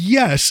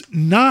 yes,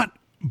 not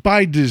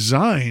by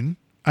design.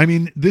 I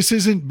mean, this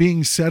isn't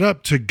being set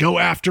up to go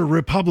after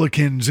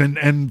Republicans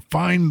and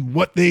find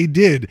what they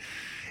did.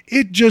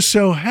 It just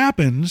so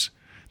happens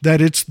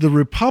that it's the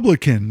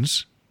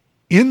Republicans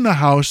in the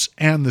House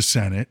and the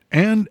Senate,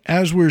 and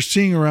as we're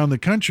seeing around the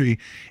country,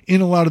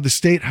 in a lot of the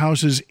state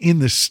houses in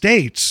the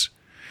states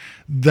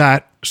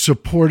that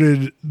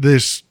supported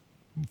this,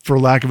 for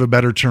lack of a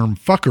better term,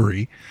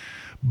 fuckery.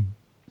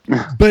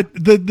 But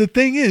the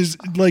thing is,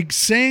 like,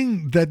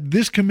 saying that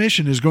this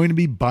commission is going to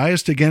be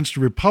biased against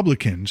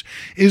Republicans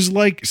is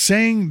like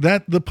saying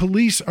that the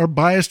police are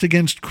biased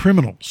against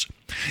criminals,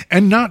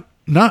 and not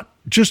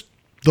just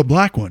the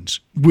black ones,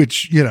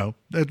 which,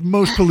 at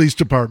most police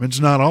departments,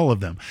 not all of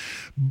them.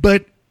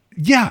 But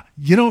yeah,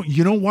 you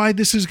know why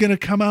this is going to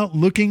come out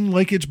looking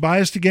like it's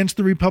biased against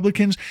the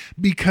Republicans?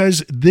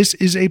 Because this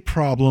is a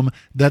problem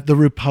that the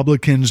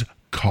Republicans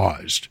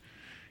caused.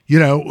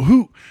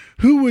 Who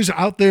was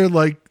out there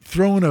like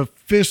throwing a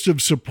fist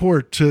of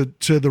support to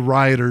the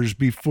rioters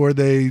before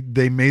they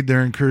made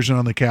their incursion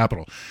on the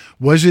Capitol?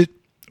 Was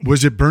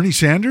it Bernie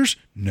Sanders?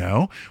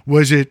 No.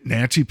 Was it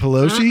Nancy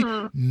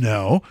Pelosi?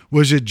 No.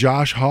 Was it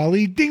Josh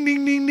Hawley? Ding,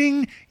 ding, ding,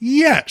 ding.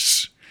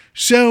 Yes.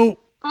 So,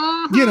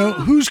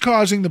 who's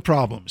causing the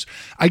problems?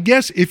 I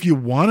guess if you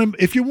want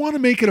to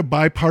make it a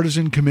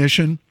bipartisan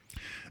commission,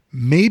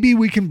 maybe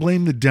we can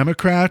blame the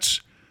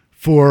Democrats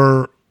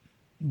for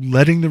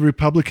letting the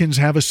Republicans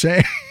have a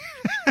say,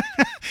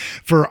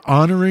 for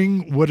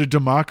honoring what a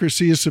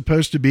democracy is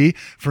supposed to be,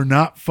 for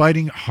not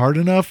fighting hard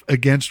enough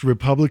against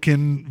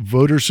Republican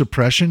voter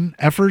suppression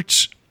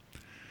efforts.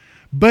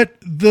 But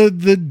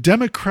the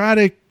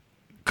Democratic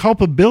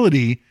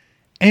culpability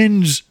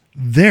ends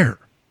there.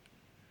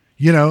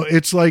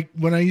 It's like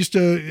when I used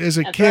to, as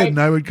a kid, and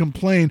I would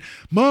complain,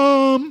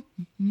 "Mom,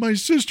 my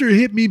sister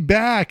hit me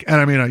back." And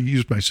I mean, I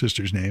used my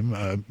sister's name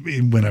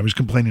when I was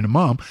complaining to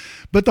Mom,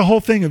 but the whole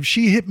thing of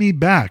she hit me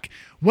back.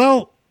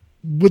 Well,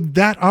 would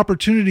that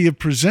opportunity have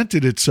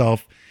presented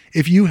itself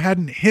if you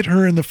hadn't hit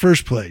her in the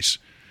first place?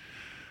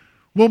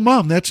 Well,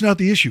 Mom, that's not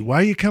the issue. Why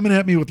are you coming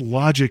at me with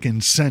logic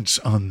and sense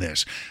on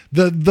this?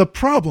 The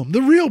problem,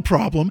 the real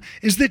problem,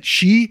 is that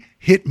she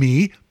hit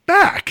me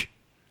back.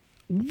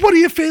 What are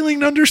you failing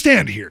to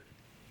understand here?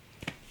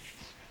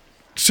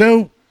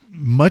 So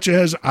much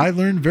as I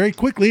learned very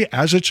quickly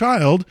as a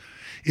child,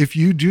 if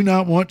you do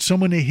not want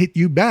someone to hit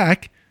you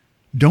back,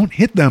 don't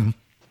hit them.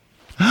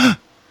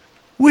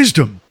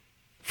 Wisdom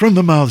from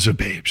the mouths of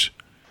babes.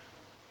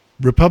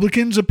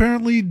 Republicans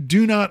apparently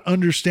do not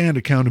understand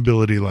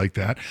accountability like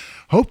that.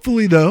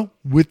 Hopefully, though,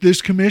 with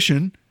this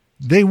commission,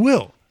 they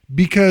will,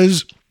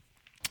 because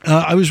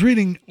I was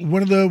reading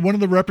one of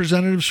the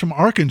representatives from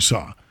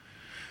Arkansas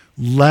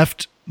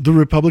left the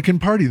Republican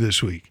Party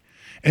this week.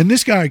 And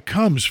this guy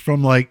comes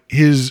from I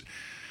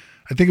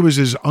think it was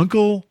his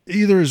uncle,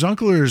 either his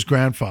uncle or his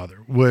grandfather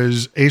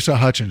was Asa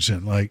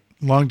Hutchinson,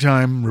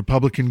 longtime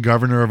Republican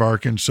governor of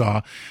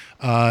Arkansas.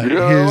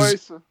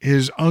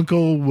 His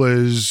uncle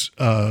was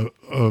a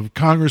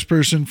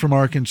congressperson from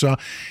Arkansas.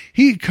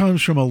 He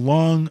comes from a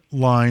long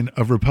line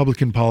of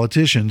Republican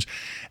politicians.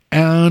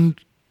 And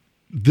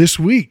this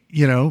week,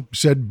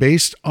 said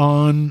based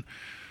on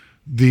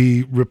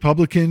the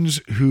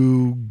Republicans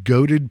who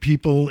goaded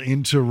people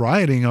into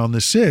rioting on the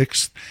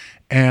 6th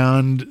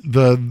and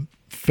the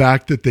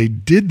fact that they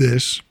did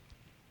this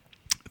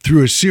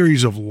through a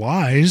series of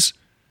lies,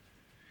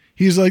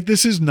 he's like,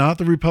 this is not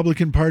the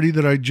Republican Party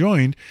that I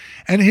joined.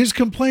 And his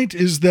complaint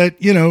is that,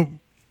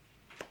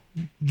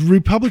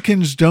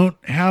 Republicans don't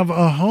have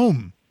a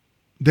home.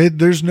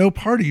 There's no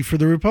party for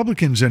the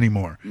Republicans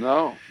anymore.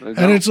 No.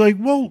 And it's like,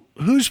 well,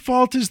 whose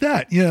fault is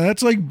that?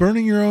 That's like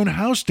burning your own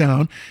house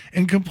down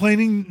and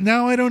complaining,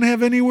 now I don't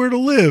have anywhere to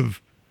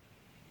live.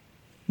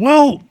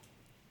 Well,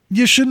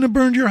 you shouldn't have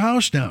burned your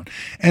house down.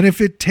 And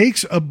if it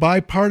takes a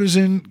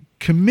bipartisan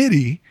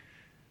committee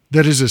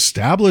that is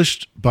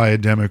established by a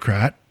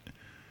Democrat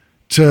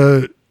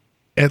to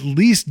at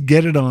least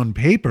get it on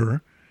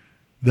paper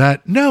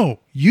that, no,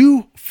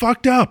 you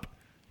fucked up.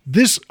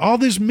 All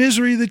this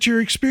misery that you're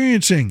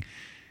experiencing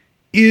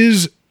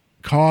is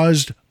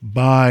caused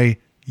by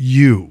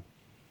you.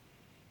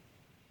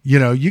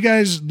 You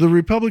guys, the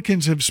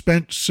Republicans have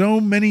spent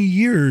so many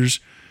years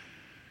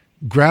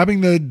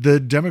grabbing the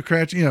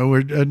Democrats,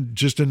 we're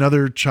just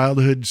another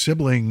childhood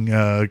sibling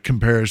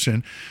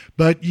comparison.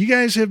 But you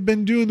guys have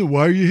been doing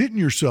why are you hitting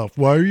yourself?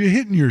 Why are you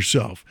hitting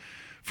yourself?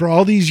 For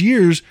all these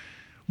years.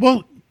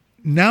 Well,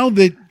 now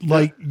that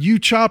you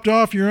chopped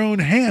off your own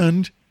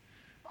hand,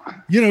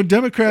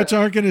 Democrats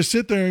aren't going to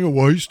sit there and go,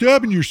 why are you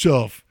stabbing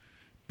yourself?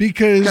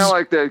 Because kind of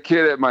like that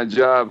kid at my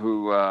job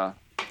who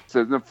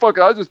says, no, fuck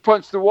it, I'll just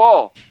punch the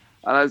wall.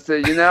 And I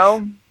say,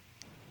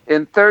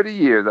 in 30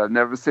 years, I've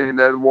never seen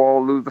that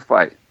wall lose a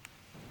fight.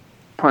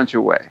 Punch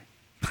away.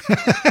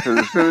 Because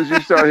as soon as you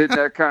start hitting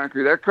that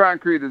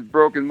concrete has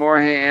broken more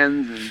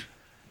hands. And,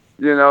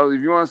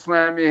 if you want to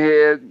slam your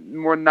head,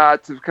 more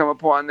knots have come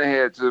upon the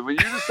head. So when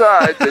you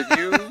decide that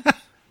you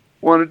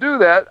want to do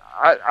that,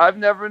 I've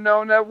never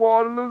known that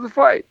wall to lose a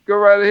fight. Go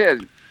right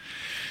ahead.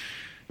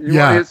 You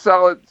want to hit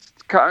solid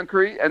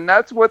concrete, and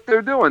that's what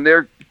they're doing.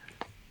 They're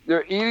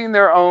eating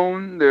their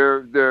own. They're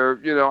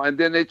and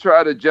then they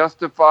try to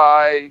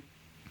justify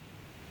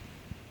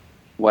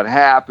what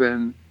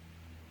happened.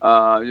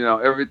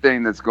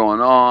 Everything that's going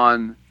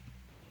on.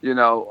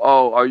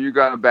 Are you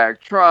going to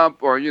back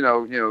Trump? Or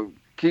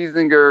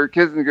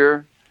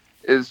Kissinger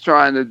is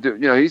trying to do.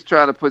 He's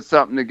trying to put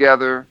something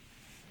together,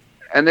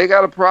 and they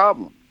got a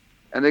problem,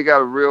 and they got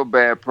a real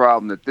bad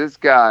problem that this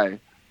guy.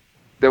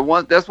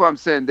 That's why I'm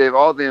saying, Dave.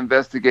 All the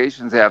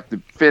investigations have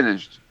to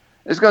finish.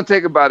 It's going to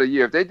take about a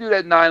year. If they do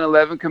that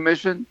 9/11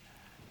 commission,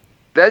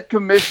 that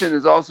commission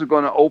is also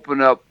going to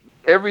open up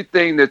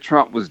everything that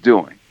Trump was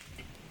doing.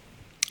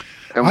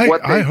 And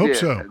what they I hope did.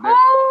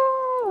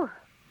 so.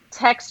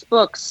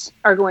 Textbooks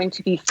are going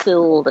to be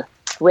filled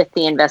with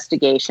the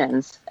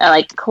investigations,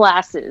 like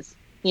classes.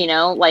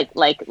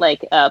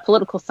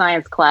 Political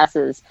science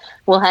classes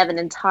will have an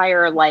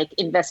entire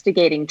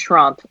investigating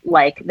Trump,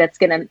 that's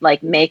going to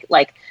make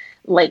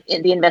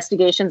the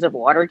investigations of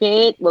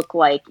Watergate look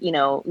like,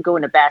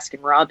 going to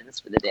Baskin Robbins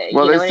for the day.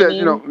 Well, they said,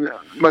 I mean?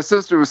 My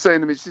sister was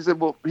saying to me, she said,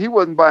 well, he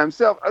wasn't by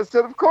himself. I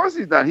said, of course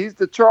he's not. He's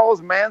the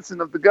Charles Manson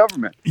of the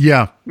government.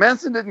 Yeah.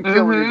 Manson didn't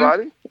kill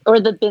anybody. Or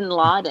the Bin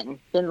Laden.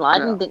 Bin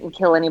Laden didn't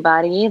kill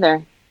anybody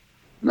either.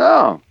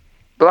 No.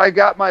 But I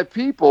got my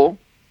people,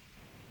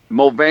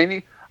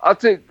 Mulvaney. I'll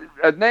tell you,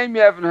 a name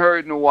you haven't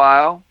heard in a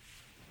while,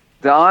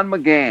 Don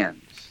McGahn.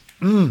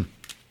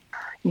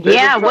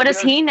 Yeah, what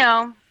does he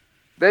know?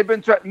 They've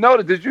been trying.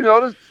 Did you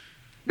notice?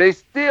 They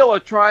still are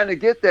trying to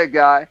get that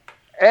guy,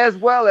 as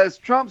well as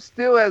Trump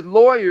still has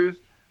lawyers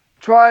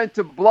trying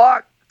to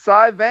block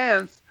Cy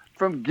Vance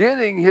from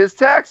getting his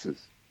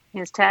taxes.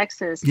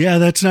 Yeah,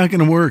 that's not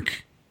going to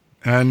work.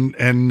 And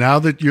now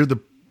that you're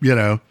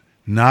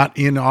not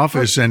in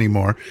office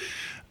anymore.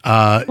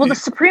 Well, the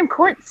Supreme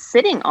Court's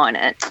sitting on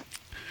it.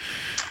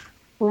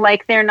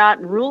 They're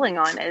not ruling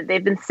on it.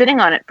 They've been sitting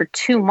on it for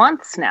 2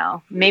 months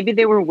now. Maybe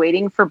they were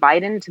waiting for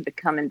Biden to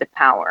come into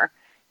power.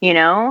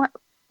 I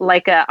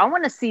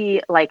want to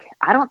see,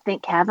 I don't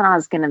think Kavanaugh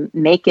is going to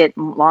make it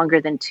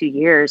longer than 2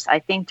 years. I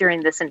think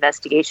during this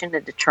investigation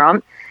into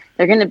Trump,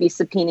 they're going to be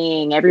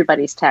subpoenaing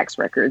everybody's tax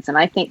records. And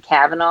I think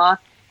Kavanaugh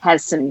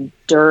has some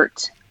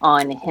dirt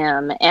on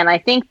him. And I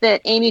think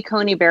that Amy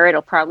Coney Barrett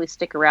will probably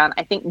stick around.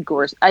 I think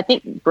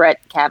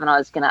Brett Kavanaugh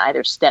is going to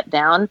either step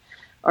down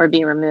or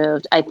be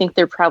removed. I think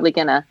they're probably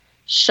going to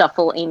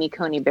shuffle Amy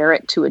Coney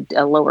Barrett to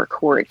a lower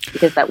court,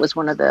 because that was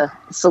one of the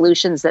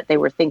solutions that they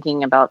were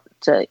thinking about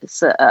to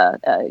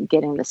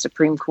getting the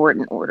Supreme Court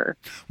in order.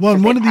 Well,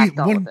 and one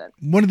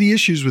of the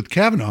issues with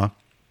Kavanaugh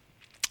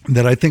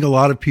that I think a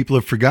lot of people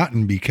have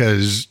forgotten,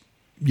 because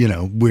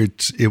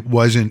it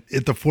wasn't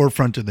at the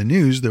forefront of the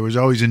news. There was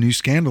always a new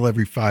scandal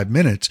every 5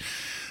 minutes.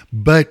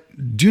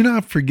 But do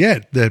not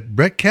forget that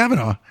Brett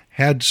Kavanaugh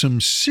had some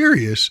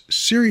serious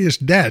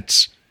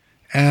debts.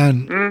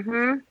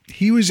 And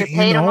he was in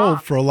the hole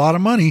for a lot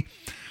of money.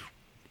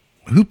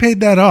 Who paid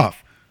that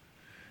off?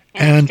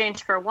 In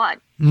exchange for what?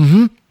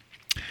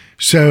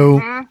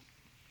 So,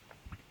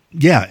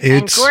 yeah,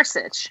 it's... And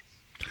Gorsuch,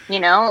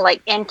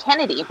 and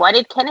Kennedy. Why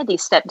did Kennedy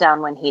step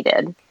down when he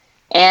did?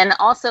 And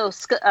also,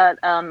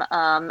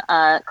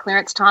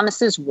 Clarence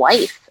Thomas's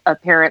wife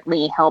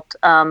apparently helped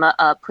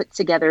put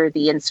together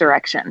the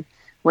insurrection.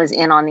 Was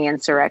in on the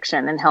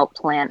insurrection and helped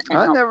plan.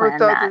 I never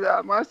thought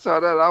that. When I saw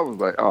that, I was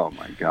like, "Oh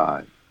my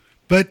god!"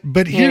 But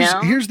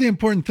here's the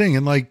important thing,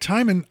 and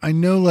Timon, I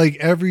know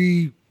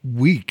every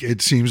week,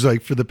 it seems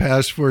like, for the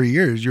past 4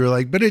 years. You're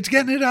like, but it's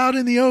getting it out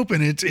in the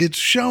open. It's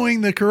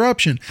showing the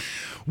corruption.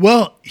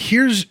 Well,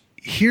 here's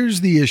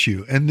the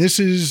issue, and this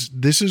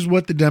is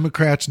what the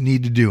Democrats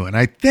need to do, and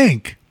I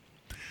think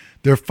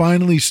they're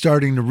finally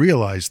starting to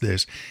realize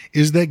this,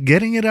 is that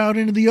getting it out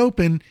into the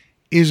open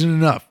isn't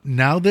enough.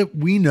 Now that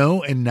we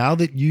know, and now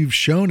that you've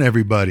shown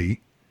everybody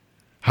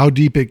how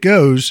deep it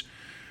goes,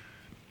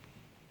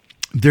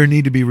 there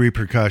need to be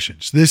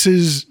repercussions. This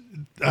is,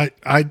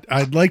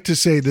 I'd like to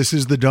say, this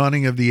is the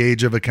dawning of the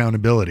age of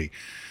accountability.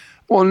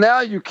 Well,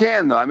 now you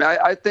can, though. I mean,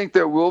 I think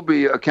there will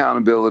be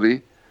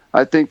accountability.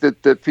 I think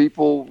that the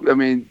people, I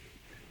mean,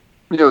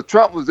 you know,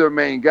 Trump was their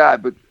main guy,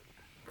 but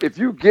if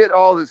you get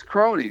all his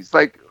cronies,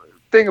 like,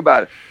 think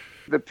about it.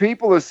 The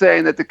people are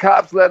saying that the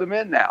cops let him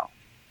in now.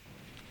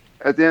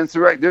 At the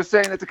insurrection, they're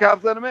saying that the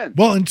cops let him in.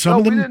 Well, and some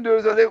of them, we didn't do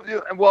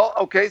it. Well,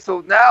 okay, so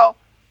now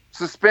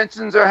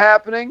suspensions are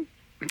happening.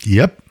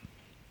 Yep.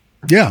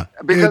 Yeah.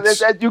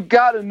 Because you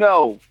got to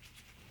know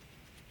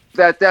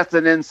that that's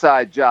an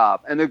inside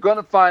job, and they're going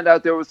to find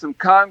out there were some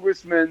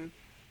congressmen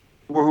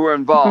who were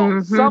involved.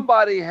 Mm-hmm.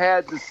 Somebody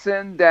had to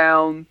send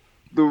down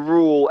the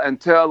rule and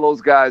tell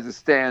those guys to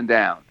stand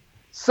down.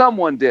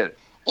 Someone did it,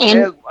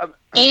 and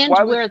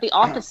where the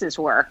offices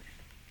were.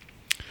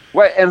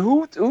 Right, and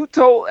who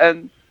told?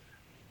 And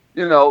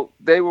you know,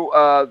 they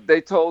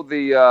told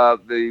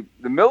the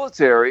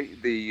military,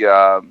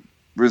 the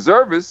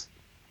reservists,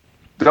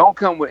 don't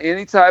come with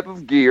any type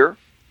of gear.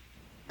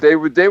 They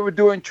were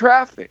doing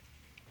traffic.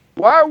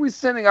 Why are we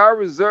sending our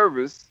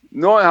reservists,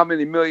 knowing how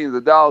many millions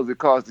of dollars it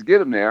costs to get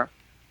them there,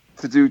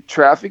 to do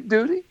traffic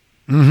duty?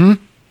 Mm-hmm.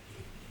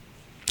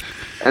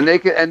 And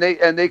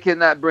they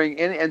cannot bring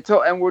any. And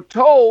we're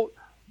told,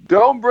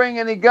 don't bring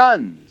any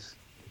guns.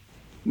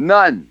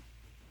 None.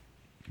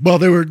 Well,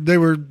 there was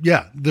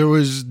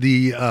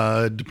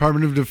the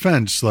Department of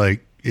Defense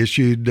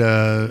issued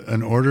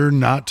an order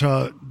not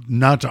to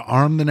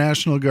arm the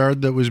National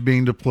Guard that was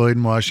being deployed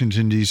in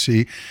Washington,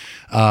 D.C.,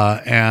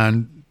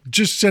 and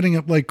just setting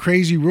up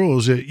crazy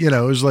rules. It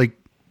was like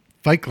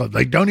Fight Club.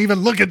 Don't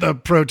even look at the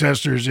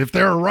protesters. If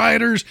there are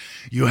rioters,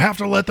 you have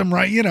to let them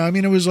riot.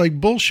 It was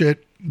like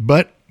bullshit,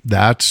 but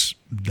that's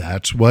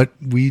what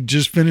we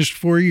just finished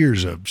 4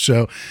 years of.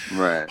 So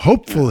right.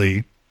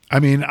 Hopefully,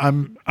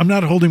 I'm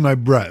not holding my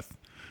breath,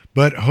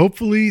 but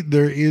hopefully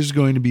there is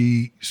going to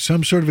be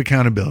some sort of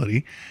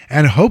accountability,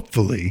 and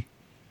hopefully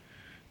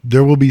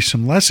there will be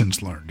some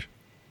lessons learned.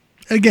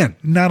 Again,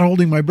 not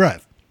holding my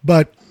breath,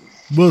 but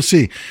we'll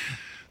see.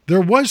 There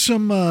was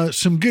some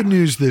good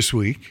news this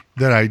week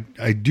that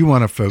I do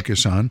want to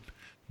focus on,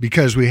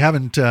 because we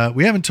haven't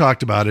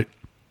talked about it,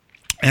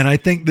 and I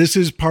think this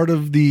is part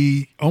of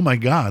the, oh my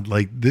God,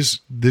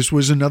 this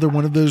was another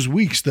one of those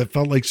weeks that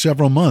felt like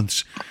several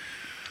months.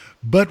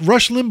 But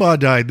Rush Limbaugh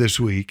died this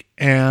week,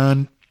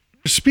 and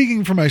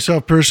speaking for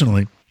myself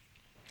personally,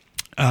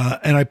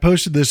 and I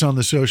posted this on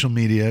the social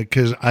media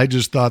because I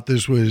just thought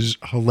this was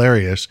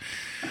hilarious.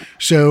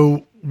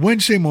 So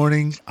Wednesday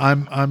morning,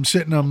 I'm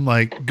sitting, I'm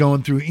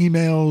going through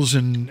emails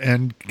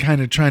and kind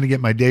of trying to get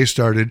my day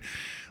started,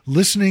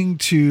 listening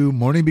to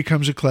Morning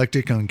Becomes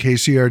Eclectic on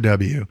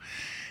KCRW,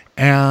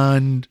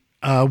 and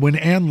when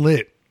Ann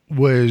Litt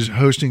was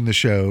hosting the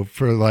show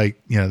for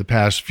the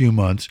past few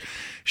months,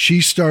 she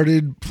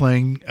started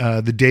playing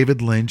the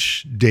David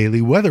Lynch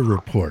Daily Weather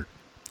Report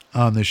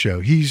on the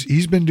show.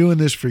 He's been doing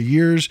this for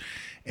years,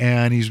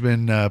 and he's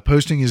been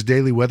posting his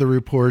daily weather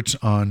reports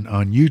on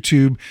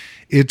YouTube.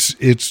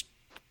 It's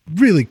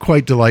really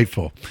quite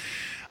delightful.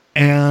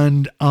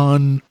 And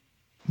on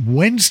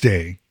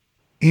Wednesday,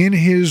 in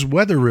his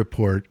weather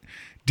report,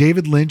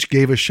 David Lynch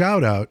gave a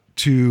shout out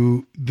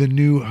to the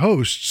new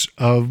hosts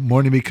of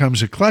Morning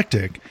Becomes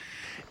Eclectic.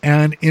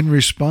 And in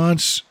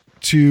response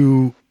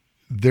to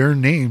their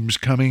names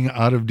coming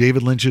out of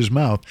David Lynch's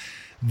mouth,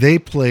 they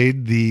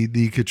played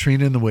the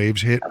Katrina and the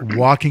Waves hit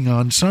Walking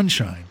on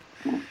Sunshine,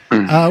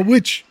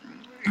 which,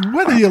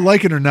 whether you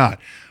like it or not,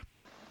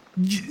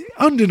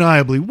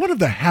 undeniably one of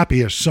the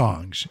happiest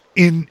songs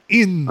in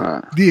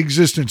the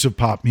existence of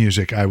pop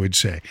music, I would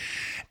say.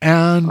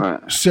 And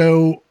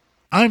so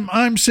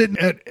I'm sitting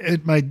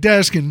at my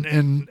desk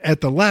and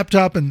at the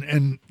laptop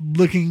and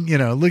looking at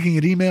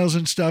emails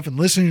and stuff and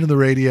listening to the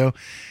radio,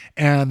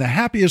 and the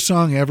happiest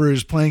song ever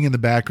is playing in the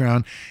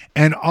background,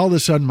 and all of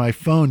a sudden my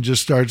phone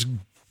just starts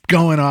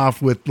going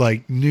off with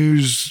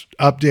news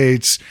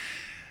updates,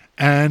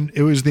 and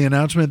it was the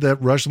announcement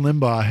that Rush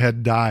Limbaugh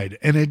had died,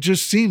 and it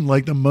just seemed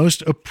like the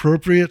most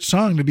appropriate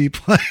song to be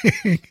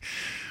playing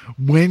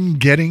when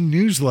getting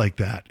news like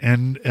that.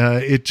 And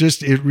it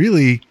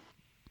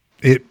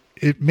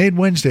made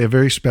Wednesday a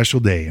very special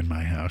day in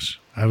my house.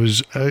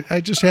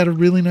 I just had a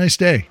really nice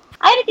day.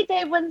 I had a good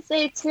day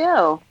Wednesday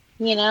too.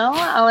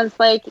 I was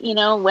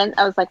when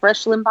I was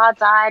Rush Limbaugh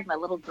died, my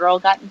little girl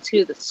got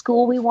into the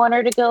school we want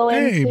her to go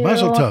into. Hey,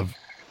 mazel tov.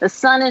 The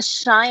sun is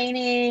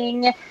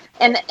shining.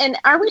 And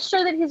are we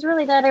sure that he's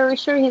really dead? Are we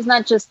sure he's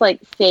not just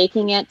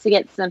faking it to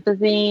get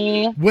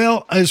sympathy?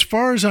 Well, as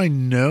far as I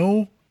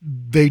know,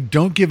 they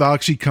don't give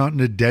OxyContin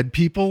to dead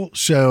people,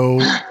 so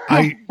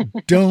I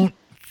don't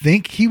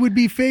think he would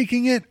be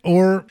faking it,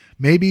 or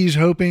maybe he's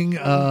hoping,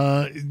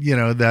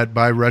 that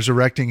by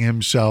resurrecting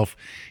himself,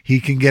 he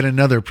can get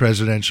another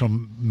Presidential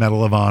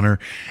Medal of Honor.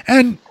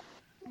 And,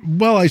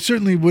 well, I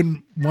certainly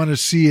wouldn't want to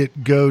see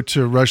it go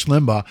to Rush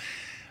Limbaugh.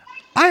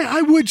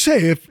 I would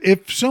say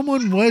if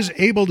someone was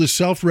able to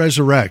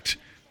self-resurrect,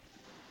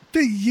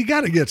 you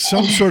got to get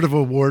some sort of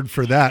award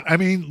for that. I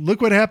mean,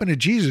 look what happened to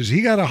Jesus.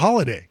 He got a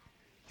holiday.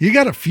 You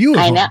got a few of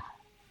them. I know.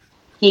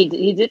 He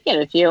did get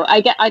a few. I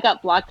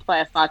got blocked by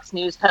a Fox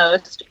News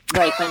host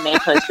right when they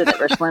posted that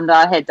Rush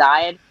Limbaugh had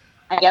died.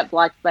 I got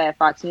blocked by a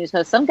Fox News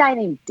host, some guy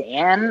named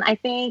Dan, I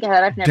think,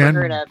 that I've never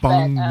heard of.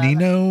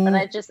 Bongino? But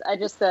I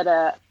just said,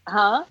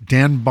 huh?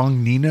 Dan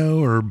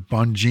Bongino or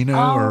Bongino?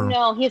 Oh,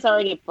 no, he's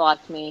already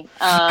blocked me.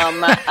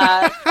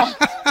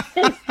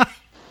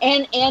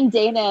 And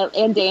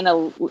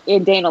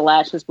Dana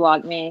Lash has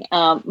blocked me.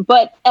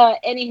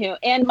 Anywho,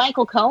 and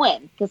Michael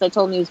Cohen, because I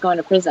told him he was going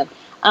to prison.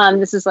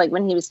 This is like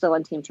when he was still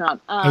on Team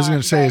Trump. I was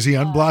going to say, has he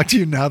unblocked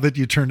you now that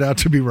you turned out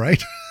to be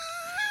right?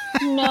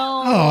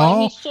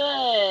 No, he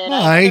should.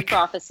 Mike.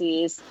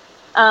 Prophecies.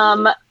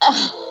 But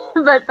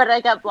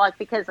I got blocked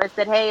because I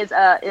said, "Hey,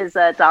 is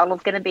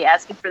Donald going to be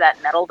asking for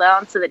that metal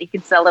down so that he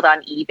can sell it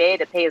on eBay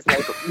to pay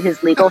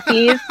his legal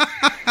fees?"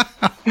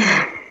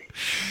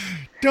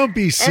 Don't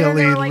be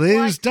silly, like,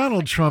 Liz. What?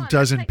 Donald Trump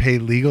doesn't pay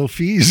legal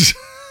fees.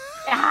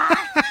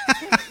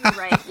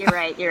 You're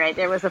right.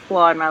 There was a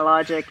flaw in my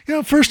logic.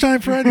 First time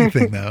for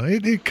anything, though.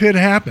 It could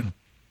happen.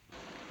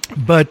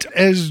 But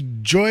as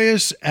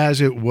joyous as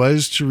it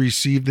was to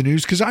receive the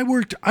news, because I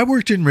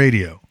worked in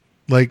radio,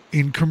 like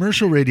in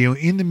commercial radio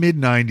in the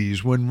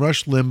mid-'90s when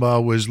Rush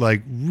Limbaugh was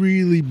like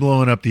really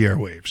blowing up the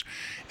airwaves.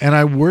 And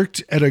I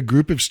worked at a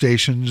group of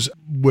stations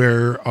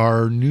where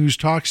our news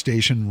talk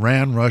station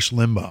ran Rush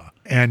Limbaugh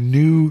and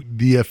knew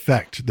the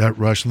effect that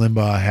Rush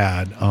Limbaugh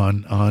had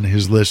on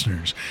his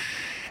listeners.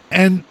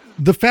 And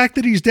the fact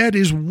that he's dead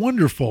is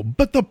wonderful.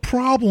 But the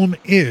problem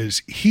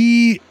is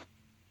he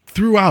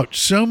threw out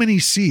so many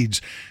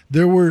seeds.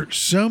 There were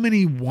so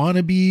many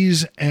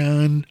wannabes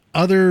and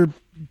other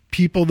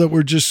people that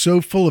were just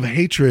so full of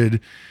hatred.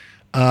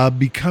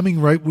 Becoming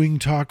right-wing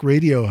talk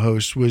radio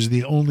hosts was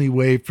the only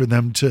way for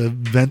them to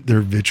vent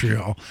their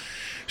vitriol.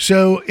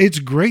 So it's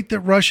great that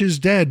Rush is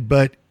dead,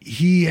 but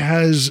he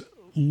has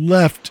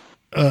left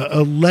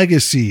a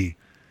legacy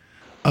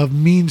of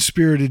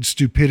mean-spirited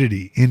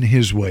stupidity in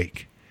his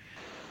wake.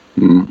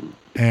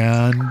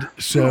 And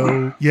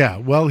so,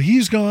 well,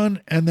 he's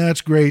gone, and that's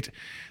great.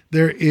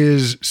 There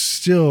is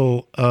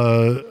still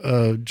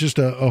just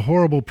a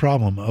horrible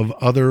problem of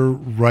other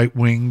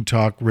right-wing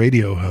talk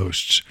radio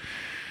hosts.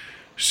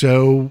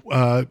 So,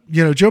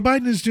 Joe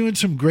Biden is doing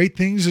some great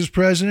things as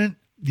president.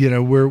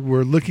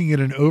 We're looking at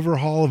an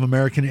overhaul of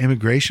American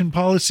immigration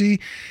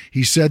policy.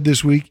 He said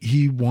this week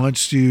he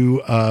wants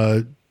to,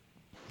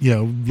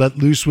 let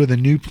loose with a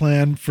new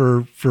plan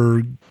for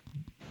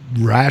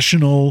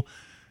rational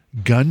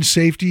gun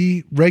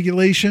safety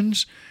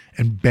regulations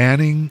and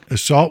banning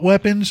assault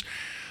weapons.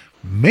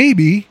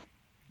 Maybe,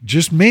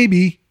 just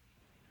maybe,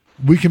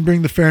 we can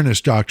bring the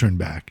fairness doctrine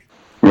back.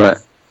 Right.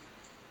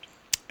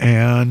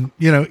 And,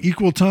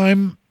 equal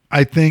time,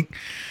 I think,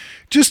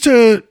 just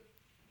to,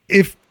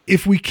 if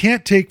we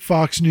can't take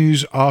Fox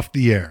News off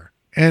the air,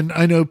 and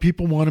I know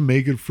people want to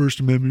make it First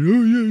Amendment,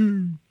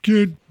 you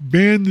can't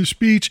ban the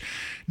speech.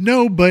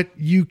 No, but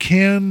you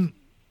can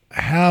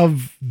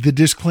have the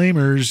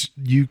disclaimers.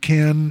 You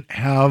can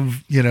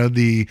have,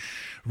 the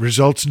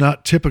results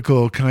not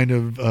typical kind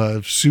of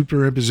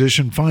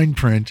superimposition fine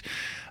print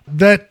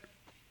that,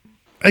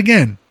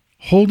 again,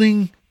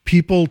 holding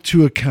people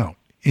to account.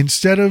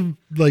 Instead of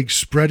like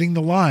spreading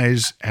the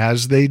lies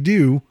as they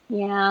do.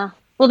 Yeah.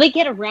 Well, they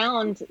get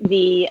around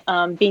the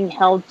being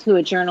held to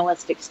a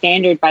journalistic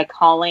standard by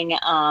calling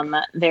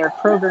their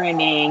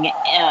programming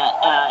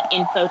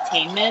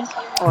infotainment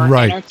or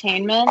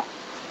entertainment.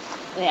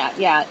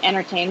 Yeah,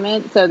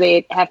 entertainment. So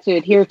they have to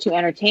adhere to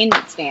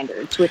entertainment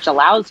standards, which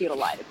allows you to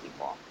lie to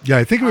people. Yeah,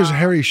 I think it was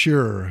Harry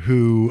Shearer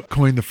who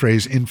coined the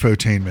phrase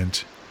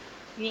infotainment.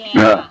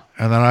 Yeah.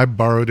 And then I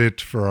borrowed it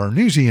for our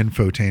newsy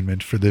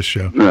infotainment for this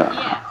show.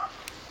 Yeah.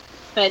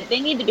 But they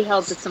need to be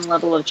held to some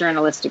level of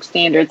journalistic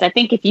standards. I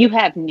think if you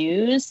have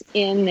news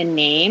in the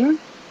name,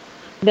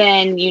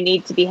 then you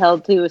need to be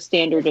held to a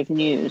standard of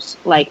news,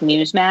 like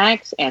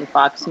Newsmax and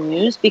Fox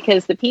News,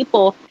 because the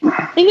people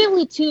they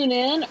really tune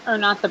in are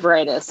not the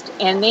brightest,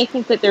 and they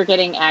think that they're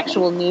getting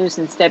actual news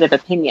instead of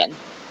opinion.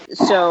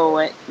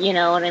 So, you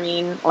know what I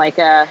mean? Like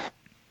yeah.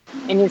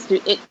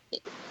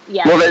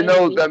 Well, they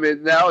know. I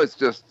mean, now it's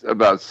just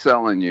about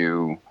selling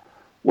you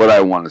what I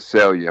want to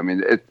sell you. I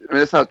mean,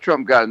 that's how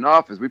Trump got in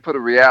office. We put a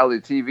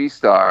reality TV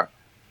star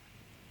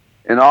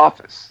in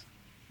office.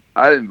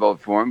 I didn't vote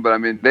for him, but I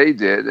mean, they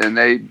did,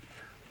 and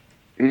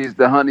he's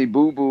the honey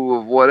boo boo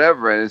of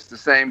whatever. And it's the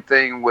same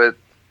thing with,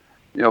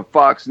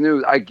 Fox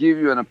News. I give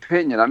you an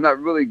opinion. I'm not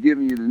really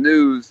giving you the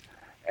news,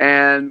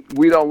 and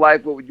we don't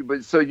like what you.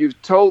 But so you've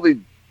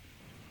totally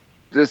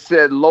just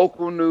said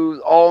local news,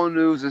 all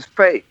news is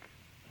fake.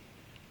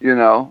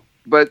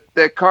 But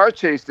that car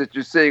chase that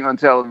you're seeing on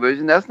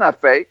television, that's not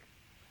fake.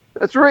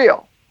 That's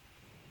real.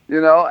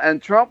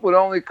 And Trump would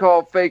only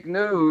call fake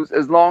news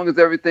as long as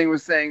everything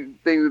was saying,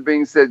 things were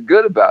being said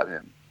good about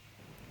him.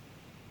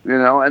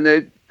 And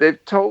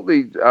they've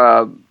totally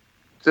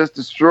just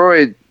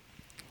destroyed,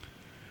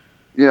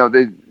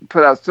 they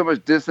put out so much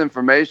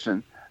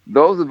disinformation.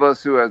 Those of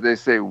us who, as they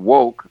say,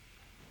 woke,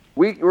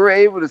 we're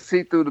able to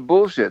see through the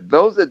bullshit.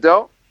 Those that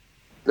don't,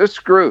 they're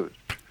screwed.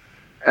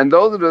 And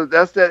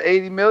that's that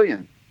 80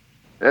 million.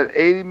 That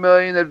 80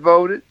 million that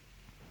voted,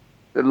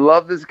 that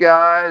love this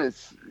guy,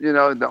 it's,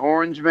 the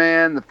orange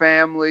man, the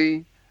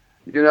family,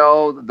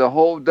 the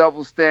whole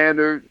double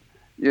standard.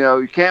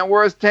 You can't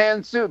wear a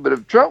tan suit, but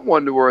if Trump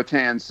wanted to wear a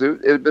tan suit,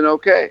 it'd have been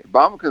okay.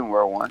 Obama couldn't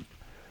wear one.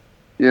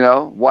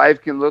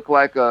 Wife can look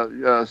like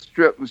a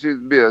strip, she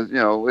could be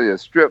a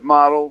strip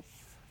model.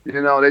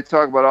 They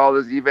talk about all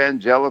this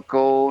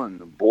evangelical and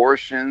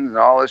abortions and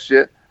all this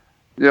shit.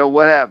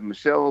 What happened?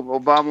 Michelle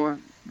Obama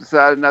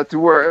decided not to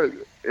wear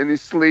any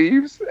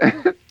sleeves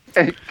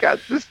and got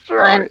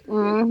destroyed.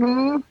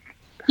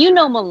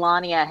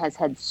 Melania has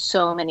had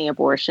so many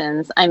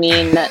abortions. I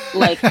mean,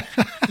 like, that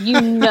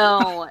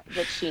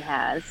she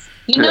has.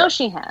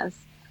 She has.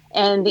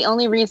 And the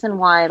only reason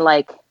why,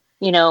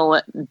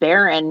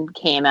 Barron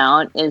came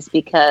out is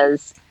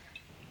because,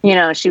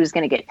 she was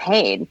going to get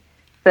paid.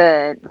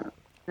 But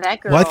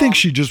that girl... Well, I think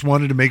she just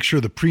wanted to make sure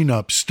the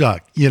prenup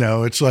stuck.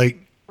 It's like,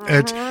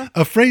 it's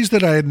a phrase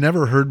that I had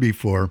never heard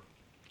before.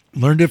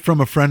 Learned it from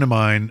a friend of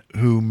mine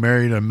who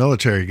married a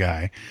military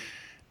guy,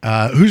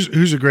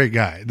 who's a great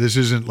guy. This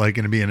isn't like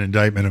going to be an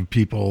indictment of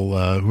people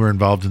who are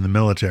involved in the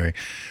military,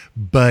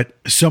 but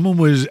someone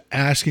was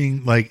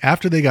asking, like,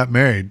 after they got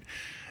married,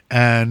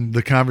 and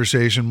the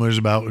conversation was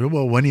about,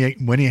 well, when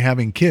are you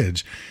having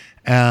kids?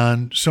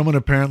 And someone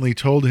apparently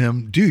told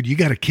him, dude, you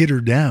got to kid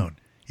her down.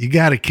 You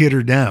got to kid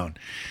her down.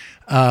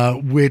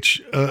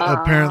 Which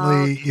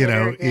apparently,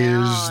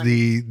 is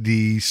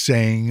the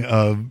saying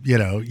of,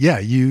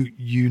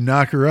 you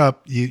knock her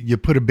up, you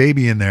put a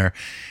baby in there,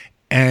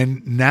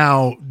 and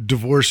now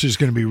divorce is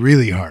going to be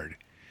really hard.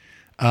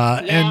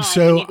 And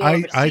so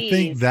I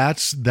think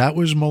that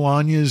was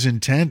Melania's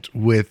intent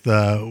with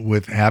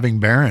having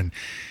Barron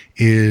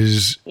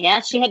is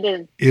she had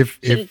to if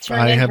turn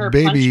I in have her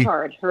baby punch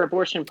card, her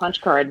abortion punch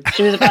card.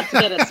 She was about to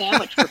get a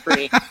sandwich for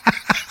free.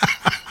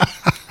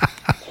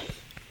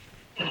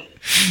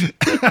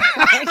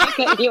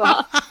 You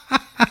off.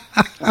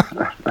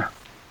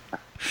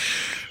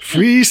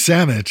 Free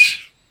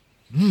sandwich.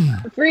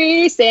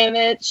 Free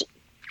sandwich.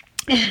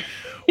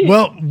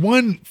 Well,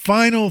 one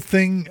final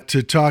thing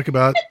to talk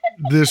about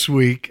this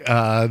week,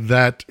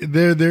 that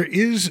there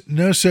is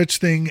no such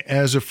thing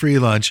as a free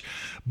lunch,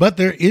 but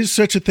there is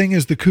such a thing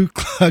as the Ku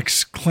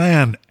Klux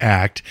Klan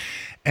Act.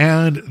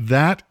 And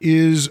that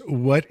is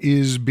what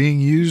is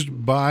being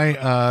used by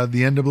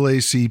the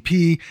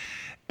NAACP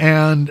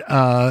and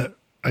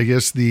I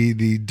guess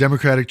the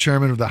Democratic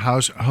chairman of the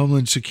House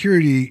Homeland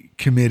Security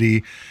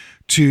Committee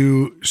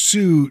to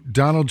sue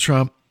Donald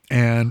Trump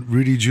and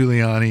Rudy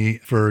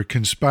Giuliani for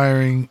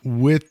conspiring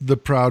with the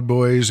Proud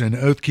Boys and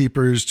Oath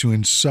Keepers to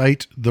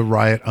incite the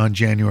riot on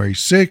January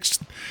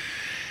 6th.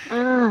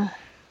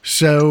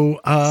 So,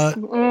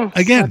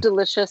 again, so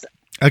delicious.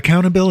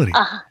 Accountability.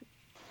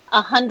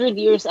 100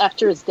 years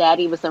after his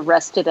daddy was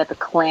arrested at the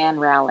Klan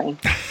rally,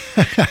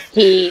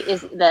 the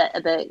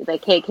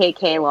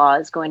KKK law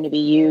is going to be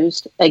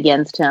used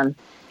against him,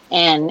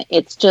 and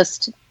it's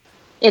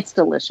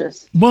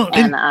delicious. Well,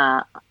 and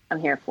I'm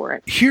here for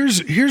it.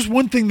 Here's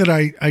one thing that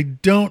I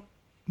don't.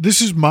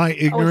 This is my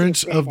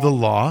ignorance of the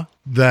law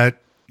that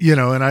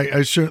and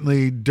I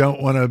certainly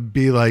don't want to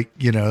be like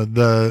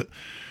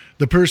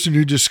the person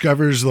who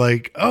discovers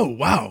like, oh,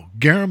 wow,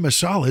 garam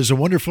masala is a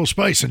wonderful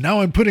spice, and now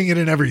I'm putting it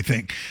in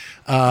everything.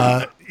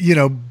 But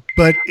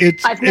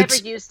I've never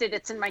used it.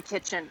 It's in my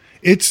kitchen.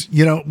 It's,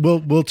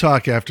 we'll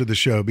talk after the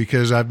show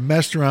because I've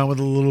messed around with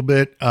it a little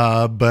bit,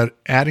 but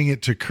adding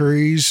it to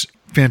curries,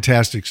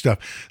 fantastic stuff.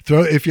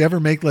 If you ever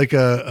make like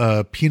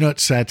a peanut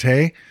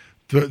satay,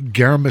 throw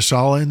garam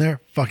masala in there,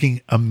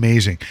 fucking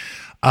amazing.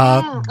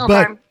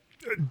 But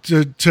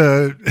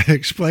to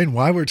explain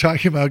why we're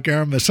talking about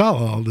garam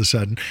masala all of a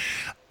sudden,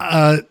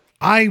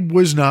 I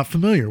was not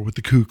familiar with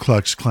the Ku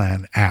Klux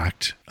Klan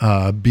Act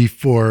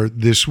before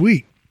this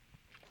week.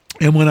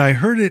 And when I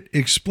heard it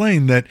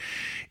explained that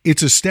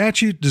it's a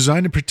statute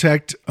designed to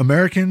protect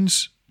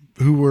Americans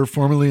who were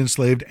formerly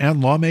enslaved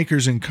and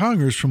lawmakers in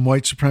Congress from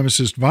white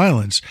supremacist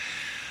violence.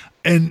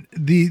 And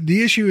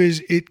the issue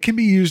is it can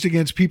be used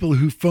against people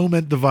who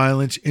foment the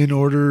violence in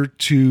order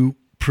to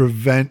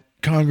prevent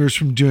Congress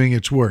from doing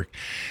its work.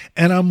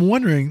 And I'm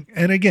wondering,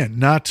 and again,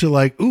 not to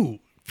like, ooh,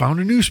 found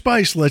a new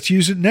spice, let's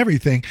use it in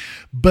everything.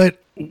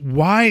 But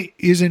why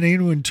isn't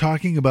anyone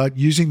talking about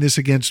using this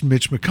against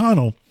Mitch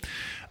McConnell?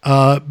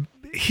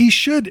 He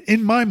should,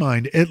 in my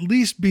mind, at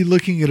least be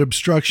looking at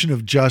obstruction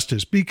of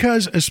justice,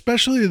 because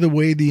especially the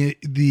way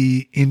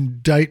the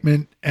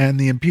indictment and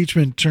the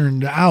impeachment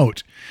turned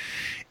out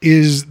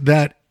is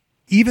that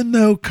even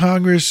though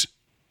Congress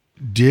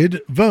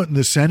did vote, and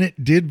the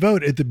Senate did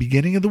vote at the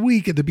beginning of the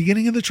week, at the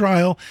beginning of the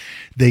trial.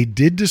 They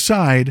did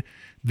decide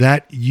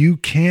that you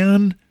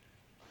can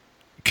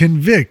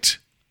convict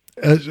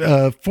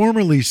a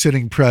formerly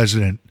sitting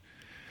president,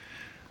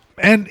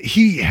 and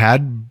he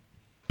had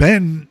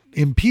been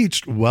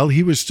impeached while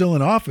he was still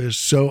in office,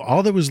 so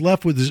all that was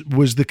left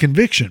was the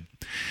conviction.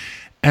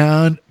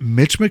 And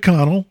Mitch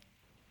McConnell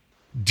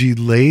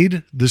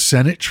delayed the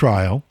Senate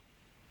trial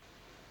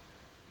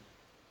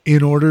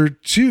in order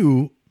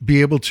to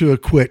be able to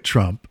acquit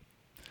Trump.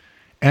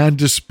 And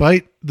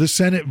despite the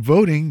Senate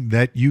voting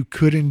that you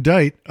could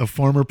indict a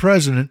former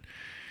president,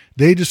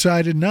 they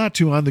decided not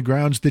to, on the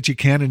grounds that you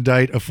can't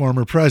indict a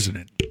former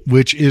president,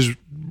 which is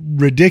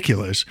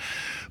ridiculous.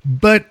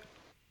 But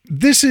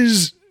this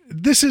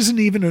isn't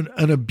even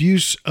an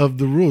abuse of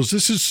the rules.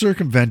 This is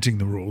circumventing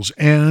the rules.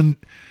 And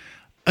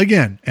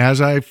again, as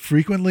I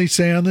frequently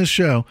say on this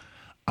show,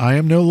 I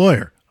am no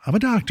lawyer. I'm a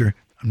doctor.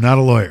 I'm not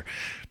a lawyer.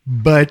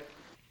 But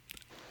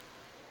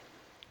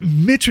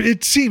Mitch,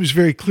 it seems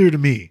very clear to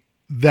me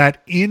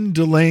that in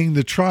delaying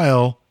the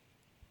trial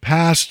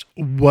past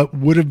what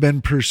would have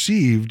been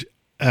perceived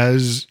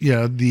as,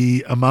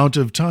 the amount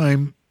of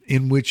time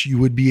in which you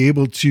would be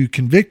able to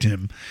convict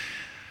him,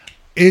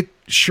 it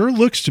sure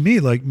looks to me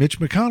like Mitch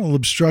McConnell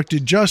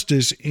obstructed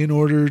justice in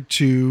order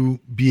to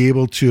be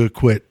able to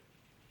acquit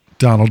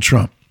Donald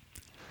Trump.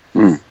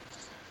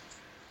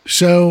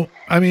 So,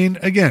 I mean,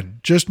 again,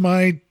 just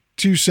my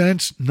 2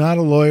 cents, not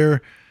a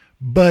lawyer,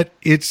 but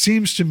it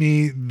seems to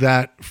me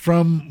that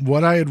from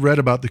what I had read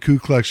about the Ku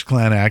Klux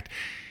Klan Act,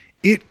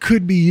 it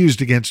could be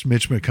used against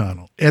Mitch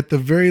McConnell. At the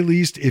very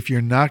least, if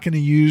you're not going to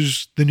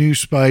use the new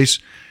spice,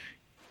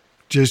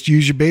 just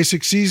use your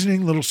basic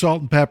seasoning, little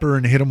salt and pepper,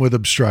 and hit him with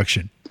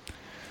obstruction.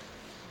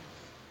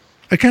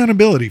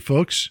 Accountability,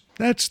 folks.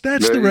 That's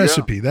the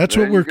recipe. That's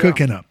what we're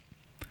cooking up.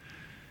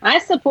 I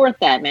support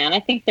that, man. I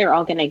think they're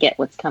all going to get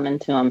what's coming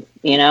to them.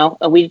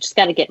 We just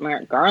got to get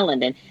Merrick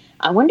Garland. And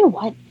I wonder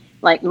what,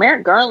 like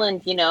Merrick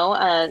Garland,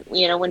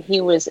 when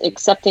he was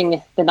accepting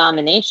the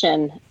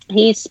nomination,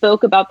 he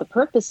spoke about the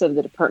purpose of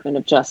the Department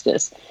of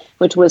Justice,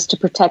 which was to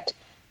protect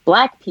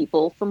Black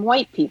people from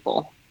white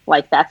people.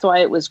 Like, that's why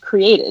it was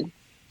created.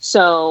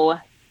 So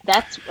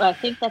I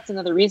think that's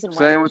another reason why.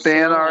 Same with the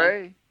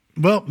NRA.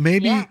 Well,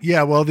 maybe,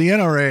 yeah. Well, the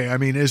NRA, I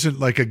mean, isn't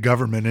like a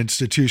government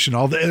institution,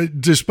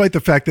 despite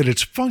the fact that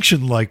it's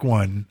functioned like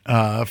one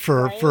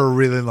for a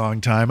really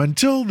long time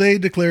until they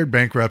declared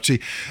bankruptcy.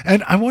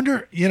 And I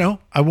wonder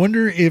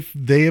if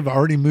they have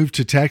already moved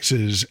to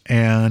Texas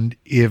and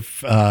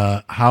if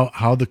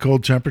how the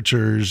cold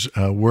temperatures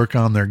work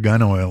on their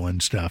gun oil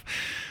and stuff.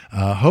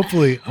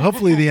 Hopefully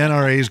the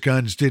NRA's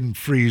guns didn't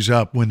freeze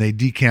up when they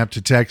decamped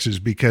to Texas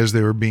because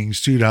they were being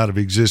sued out of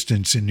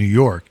existence in New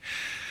York.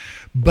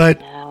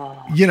 But,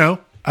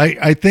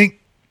 I think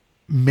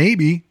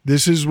maybe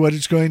this is what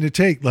it's going to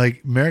take.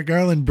 Like Merrick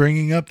Garland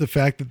bringing up the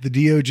fact that the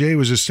DOJ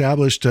was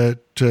established to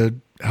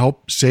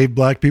help save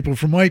Black people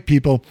from white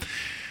people.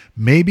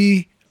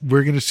 Maybe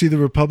we're going to see the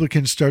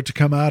Republicans start to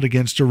come out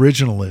against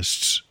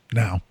originalists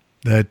now.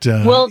 They've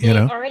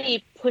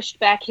already pushed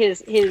back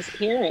his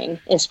hearing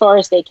as far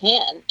as they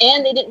can.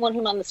 And they didn't want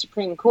him on the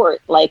Supreme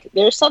Court. Like,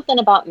 there's something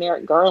about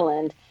Merrick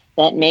Garland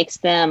that makes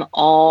them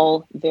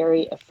all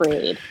very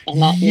afraid.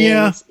 And that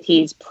means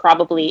he's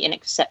probably an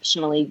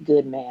exceptionally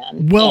good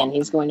man. Well, and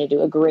he's going to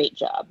do a great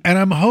job. And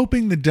I'm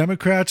hoping the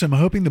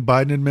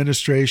Biden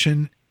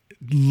administration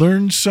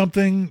learns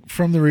something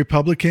from the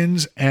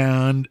Republicans,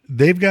 and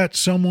they've got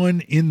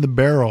someone in the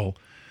barrel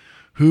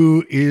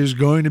who is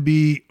going to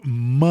be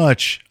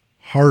much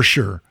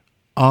harsher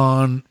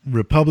on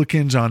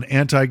Republicans, on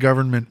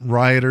anti-government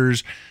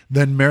rioters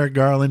than Merrick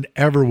Garland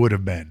ever would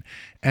have been.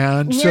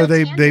 And so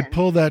they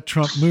pull that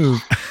Trump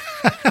move.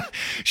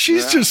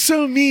 She's just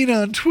so mean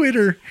on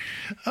Twitter.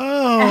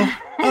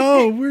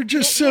 Oh, we're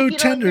just so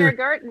tender.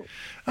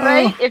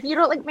 Right? If you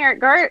don't like Merrick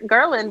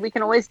Garland, we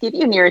can always give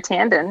you Neera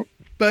Tanden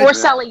or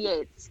Sally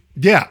Yates.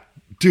 Yeah,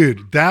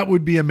 dude, that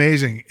would be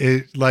amazing.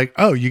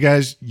 You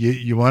guys,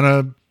 you want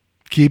to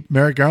keep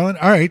Merrick Garland?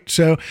 All right,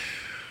 so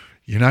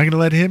you're not going to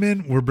let him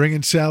in. We're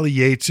bringing Sally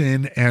Yates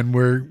in, and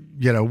we're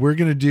going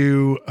to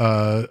do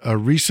a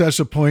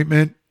recess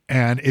appointment.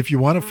 And if you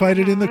want to fight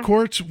it in the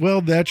courts, well,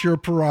 that's your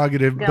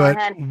prerogative.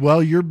 But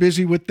while you're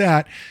busy with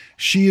that,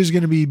 she is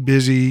going to be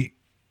busy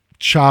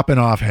chopping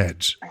off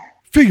heads.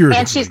 Figuratively.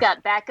 And she's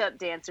got backup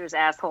dancers,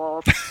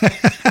 assholes.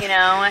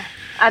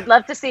 I'd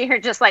love to see her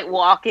just like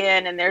walk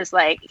in and there's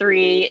like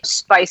 3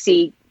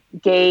 spicy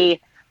gay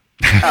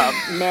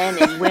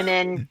men and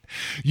women.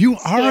 You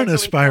are an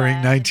aspiring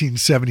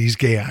 1970s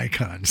gay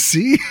icon.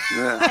 See?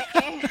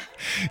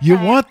 You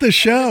want the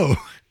show.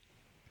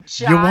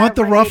 You want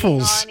the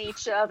ruffles on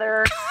each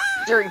other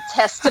during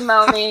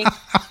testimony.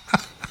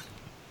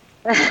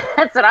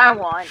 That's what I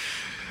want.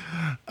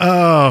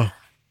 Oh,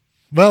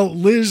 well,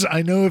 Liz,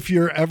 I know if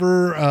you're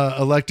ever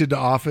elected to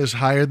office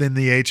higher than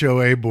the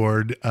HOA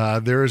board,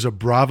 there is a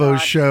Bravo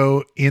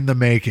show in the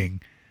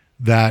making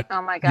that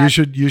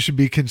you should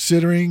be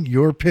considering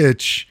your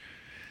pitch.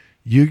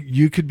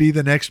 You could be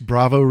the next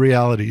Bravo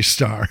reality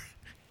star.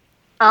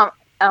 Oh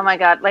my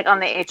God! Like on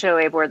the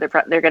HOA board,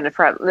 they're going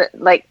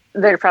to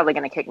they're probably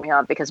going to kick me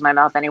out because of my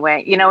mouth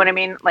anyway. You know what I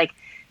mean? Like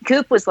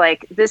Coop was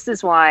like, "This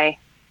is why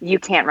you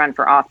can't run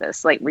for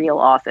office, like real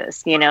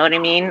office." You know what I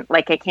mean?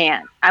 Like I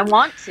can't. I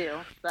want to.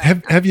 But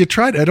Have you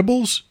tried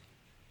edibles?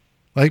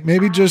 Like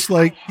maybe just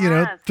like,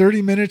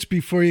 30 minutes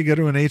before you go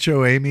to an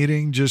HOA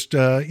meeting, just,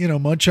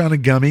 munch on a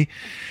gummy.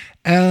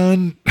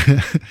 And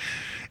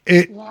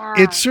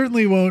it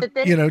certainly won't,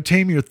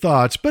 tame your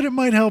thoughts, but it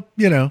might help,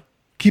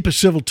 keep a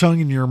civil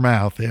tongue in your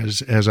mouth,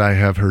 as I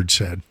have heard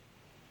said.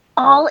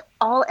 All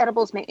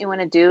edibles make me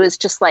want to do is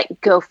just like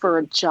go for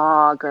a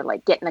jog or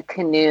like get in a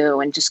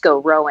canoe and just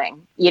go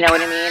rowing. You know what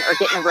I mean? Or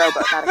get in a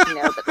rowboat, not a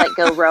canoe, but like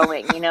go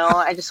rowing,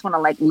 I just want to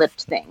like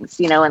lift things,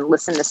 and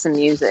listen to some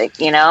music,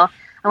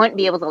 I wouldn't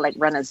be able to like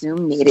run a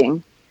Zoom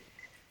meeting.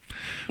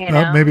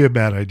 Well, maybe a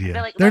bad idea.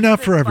 Like, they're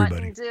not for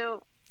everybody.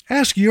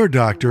 Ask your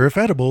doctor if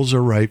edibles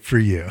are right for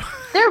you.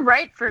 They're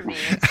right for me.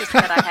 It's just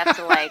that I have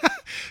to like...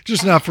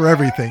 Just not for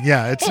everything.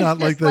 Yeah, it's not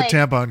like the like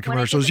tampon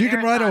commercials. You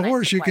can ride a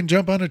horse, you can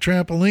jump on a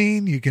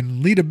trampoline, you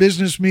can lead a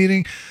business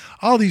meeting.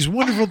 All these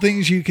wonderful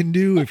things you can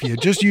do if you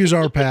just use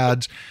our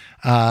pads.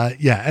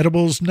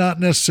 Edibles, not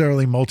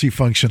necessarily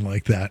multifunction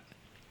like that.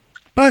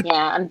 But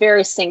yeah, I'm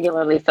very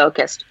singularly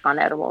focused on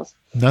edibles.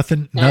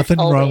 Nothing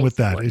wrong with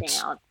that.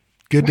 It's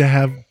good to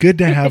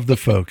have the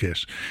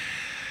focus.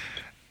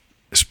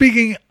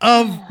 Speaking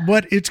of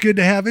what it's good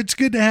to have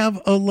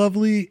a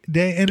lovely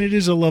day, and it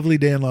is a lovely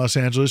day in Los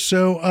Angeles.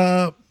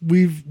 So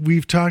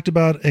we've talked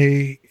about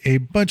a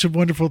bunch of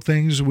wonderful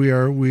things. We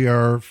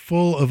are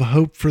full of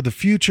hope for the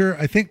future.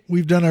 I think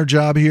we've done our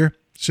job here.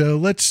 So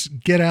let's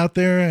get out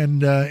there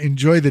and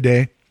enjoy the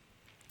day.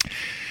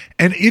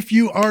 And if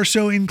you are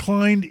so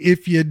inclined,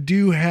 if you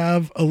do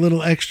have a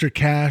little extra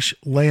cash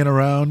laying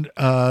around,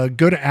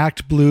 go to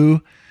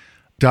ActBlue.org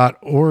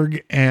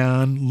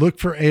and look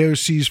for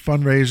AOC's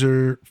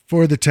fundraiser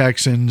for the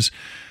Texans,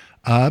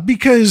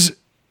 because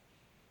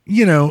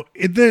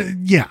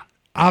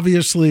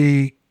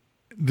obviously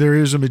there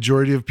is a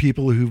majority of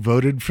people who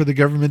voted for the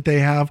government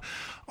they have,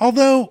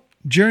 although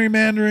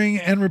gerrymandering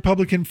and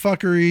Republican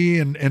fuckery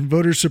and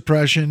voter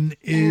suppression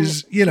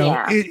is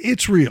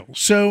it's real.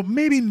 So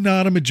maybe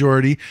not a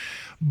majority,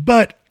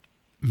 but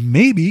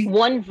maybe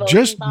one voting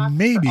just box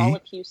maybe for all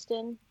of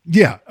Houston.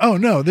 Yeah. Oh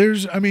no.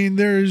 There's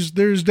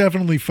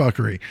definitely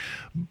fuckery.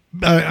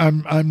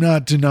 I'm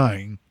not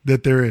denying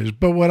that there is,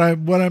 but what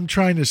I'm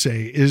trying to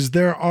say is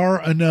there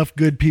are enough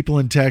good people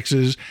in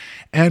Texas,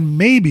 and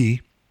maybe,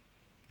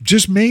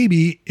 just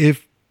maybe,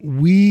 if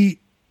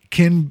we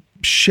can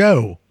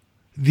show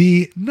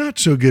the not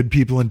so good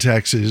people in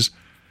Texas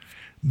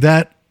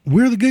that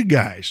we're the good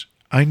guys.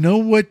 I know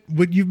what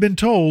you've been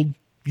told,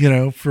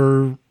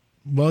 for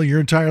your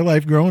entire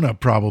life growing up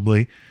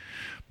probably,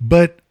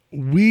 but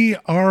we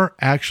are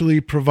actually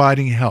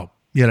providing help,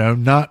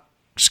 not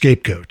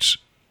scapegoats.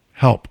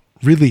 Help,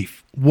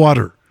 relief,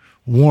 water,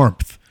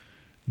 warmth.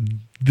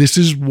 This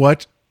is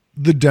what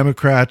the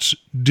Democrats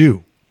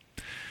do.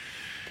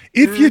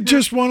 If you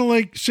just want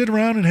to sit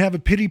around and have a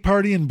pity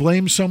party and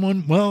blame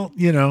someone, well,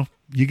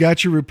 you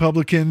got your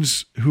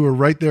Republicans who are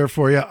right there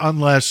for you,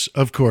 unless,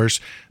 of course,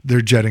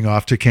 they're jetting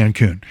off to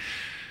Cancun.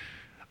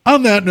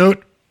 On that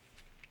note,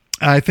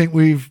 I think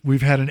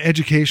we've had an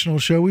educational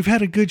show. We've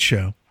had a good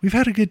show. We've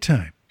had a good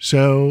time.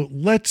 So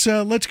let's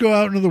go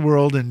out into the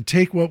world and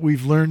take what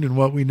we've learned and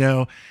what we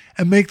know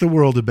and make the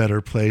world a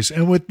better place.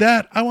 And with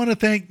that, I want to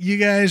thank you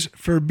guys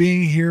for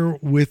being here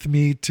with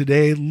me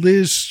today.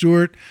 Liz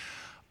Stewart,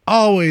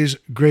 always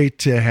great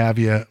to have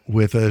you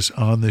with us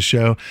on the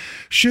show.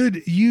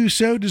 Should you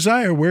so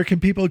desire, where can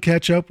people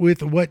catch up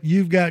with what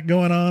you've got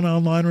going on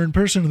online or in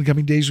person in the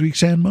coming days,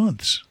 weeks, and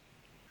months?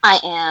 I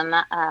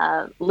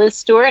am Liz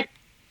Stewart.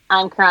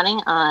 I'm crowning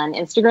on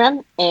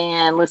Instagram,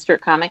 and Liz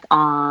Stewart Comic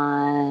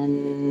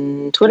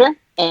on Twitter,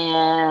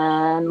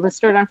 and Liz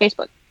Stewart on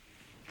Facebook.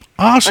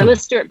 Awesome. Or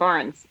Liz Stewart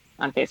Barnes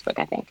on Facebook,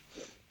 I think.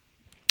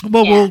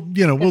 Well,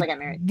 yeah,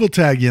 we'll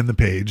tag you in the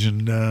page,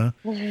 and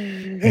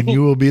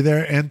you will be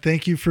there. And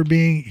thank you for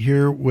being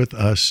here with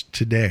us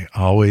today.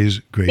 Always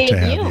great to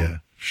have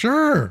you.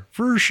 Sure,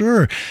 for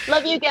sure.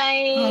 Love you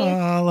guys.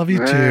 Oh, love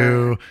you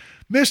too.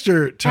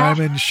 Mr. Time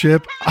and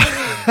Ship.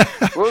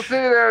 We'll see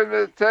you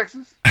there in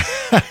Texas.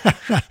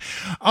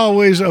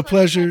 Always a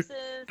pleasure.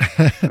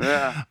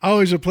 Yeah.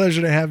 Always a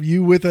pleasure to have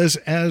you with us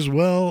as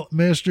well,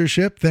 Mr.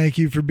 Ship. Thank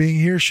you for being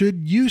here.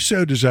 Should you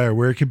so desire,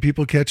 where can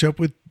people catch up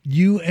with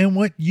you and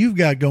what you've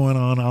got going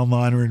on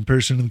online or in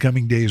person in the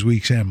coming days,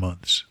 weeks, and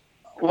months?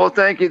 Well,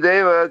 thank you,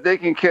 Dave. They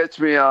can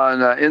catch me on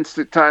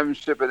Time and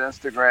Ship at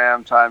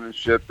Instagram, Time and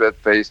Ship at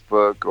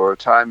Facebook, or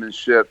Time and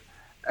Ship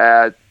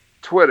at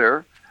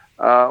Twitter.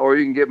 Or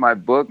you can get my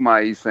book,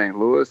 My East St.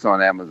 Louis,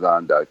 on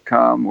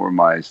Amazon.com, or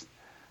my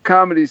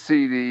comedy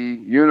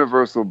CD,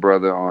 Universal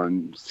Brother,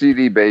 on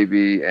CD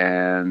Baby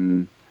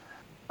and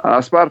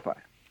Spotify.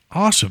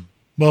 Awesome.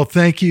 Well,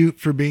 thank you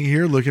for being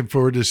here. Looking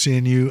forward to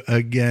seeing you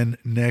again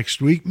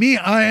next week.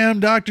 I am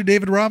Dr.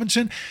 David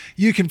Robinson.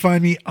 You can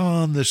find me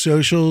on the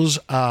socials,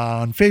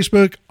 on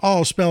Facebook,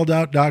 all spelled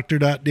out,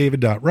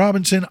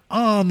 dr.david.robinson.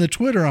 On the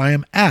Twitter, I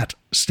am at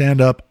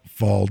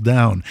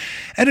standupfalldown.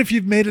 And if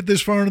you've made it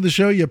this far into the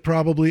show, you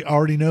probably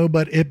already know,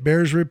 but it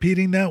bears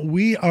repeating that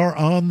we are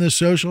on the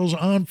socials,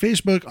 on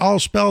Facebook, all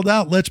spelled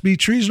out, Let's Be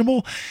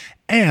Treasonable.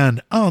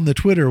 And on the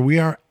Twitter, we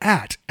are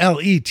at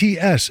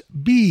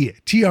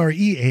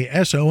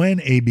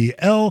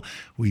LETSBTREASONABL.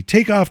 We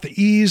take off the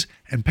E's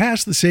and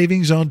pass the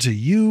savings on to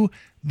you,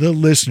 the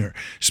listener.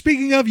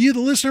 Speaking of you,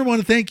 the listener, I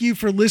want to thank you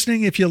for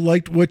listening. If you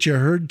liked what you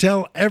heard,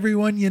 tell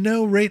everyone you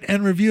know, rate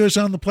and review us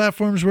on the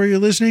platforms where you're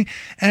listening.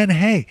 And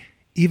hey,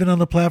 even on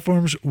the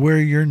platforms where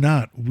you're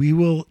not, we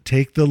will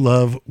take the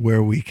love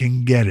where we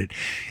can get it.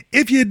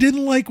 If you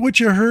didn't like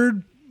what you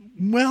heard,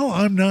 well,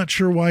 I'm not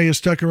sure why you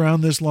stuck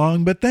around this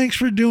long, but thanks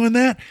for doing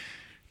that.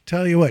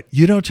 Tell you what,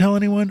 you don't tell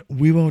anyone,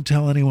 we won't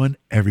tell anyone.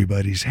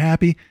 Everybody's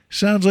happy.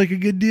 Sounds like a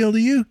good deal to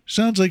you.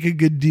 Sounds like a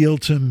good deal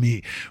to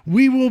me.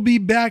 We will be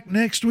back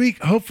next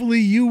week. Hopefully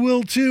you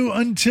will too.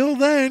 Until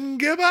then,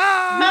 goodbye.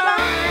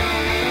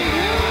 Bye-bye.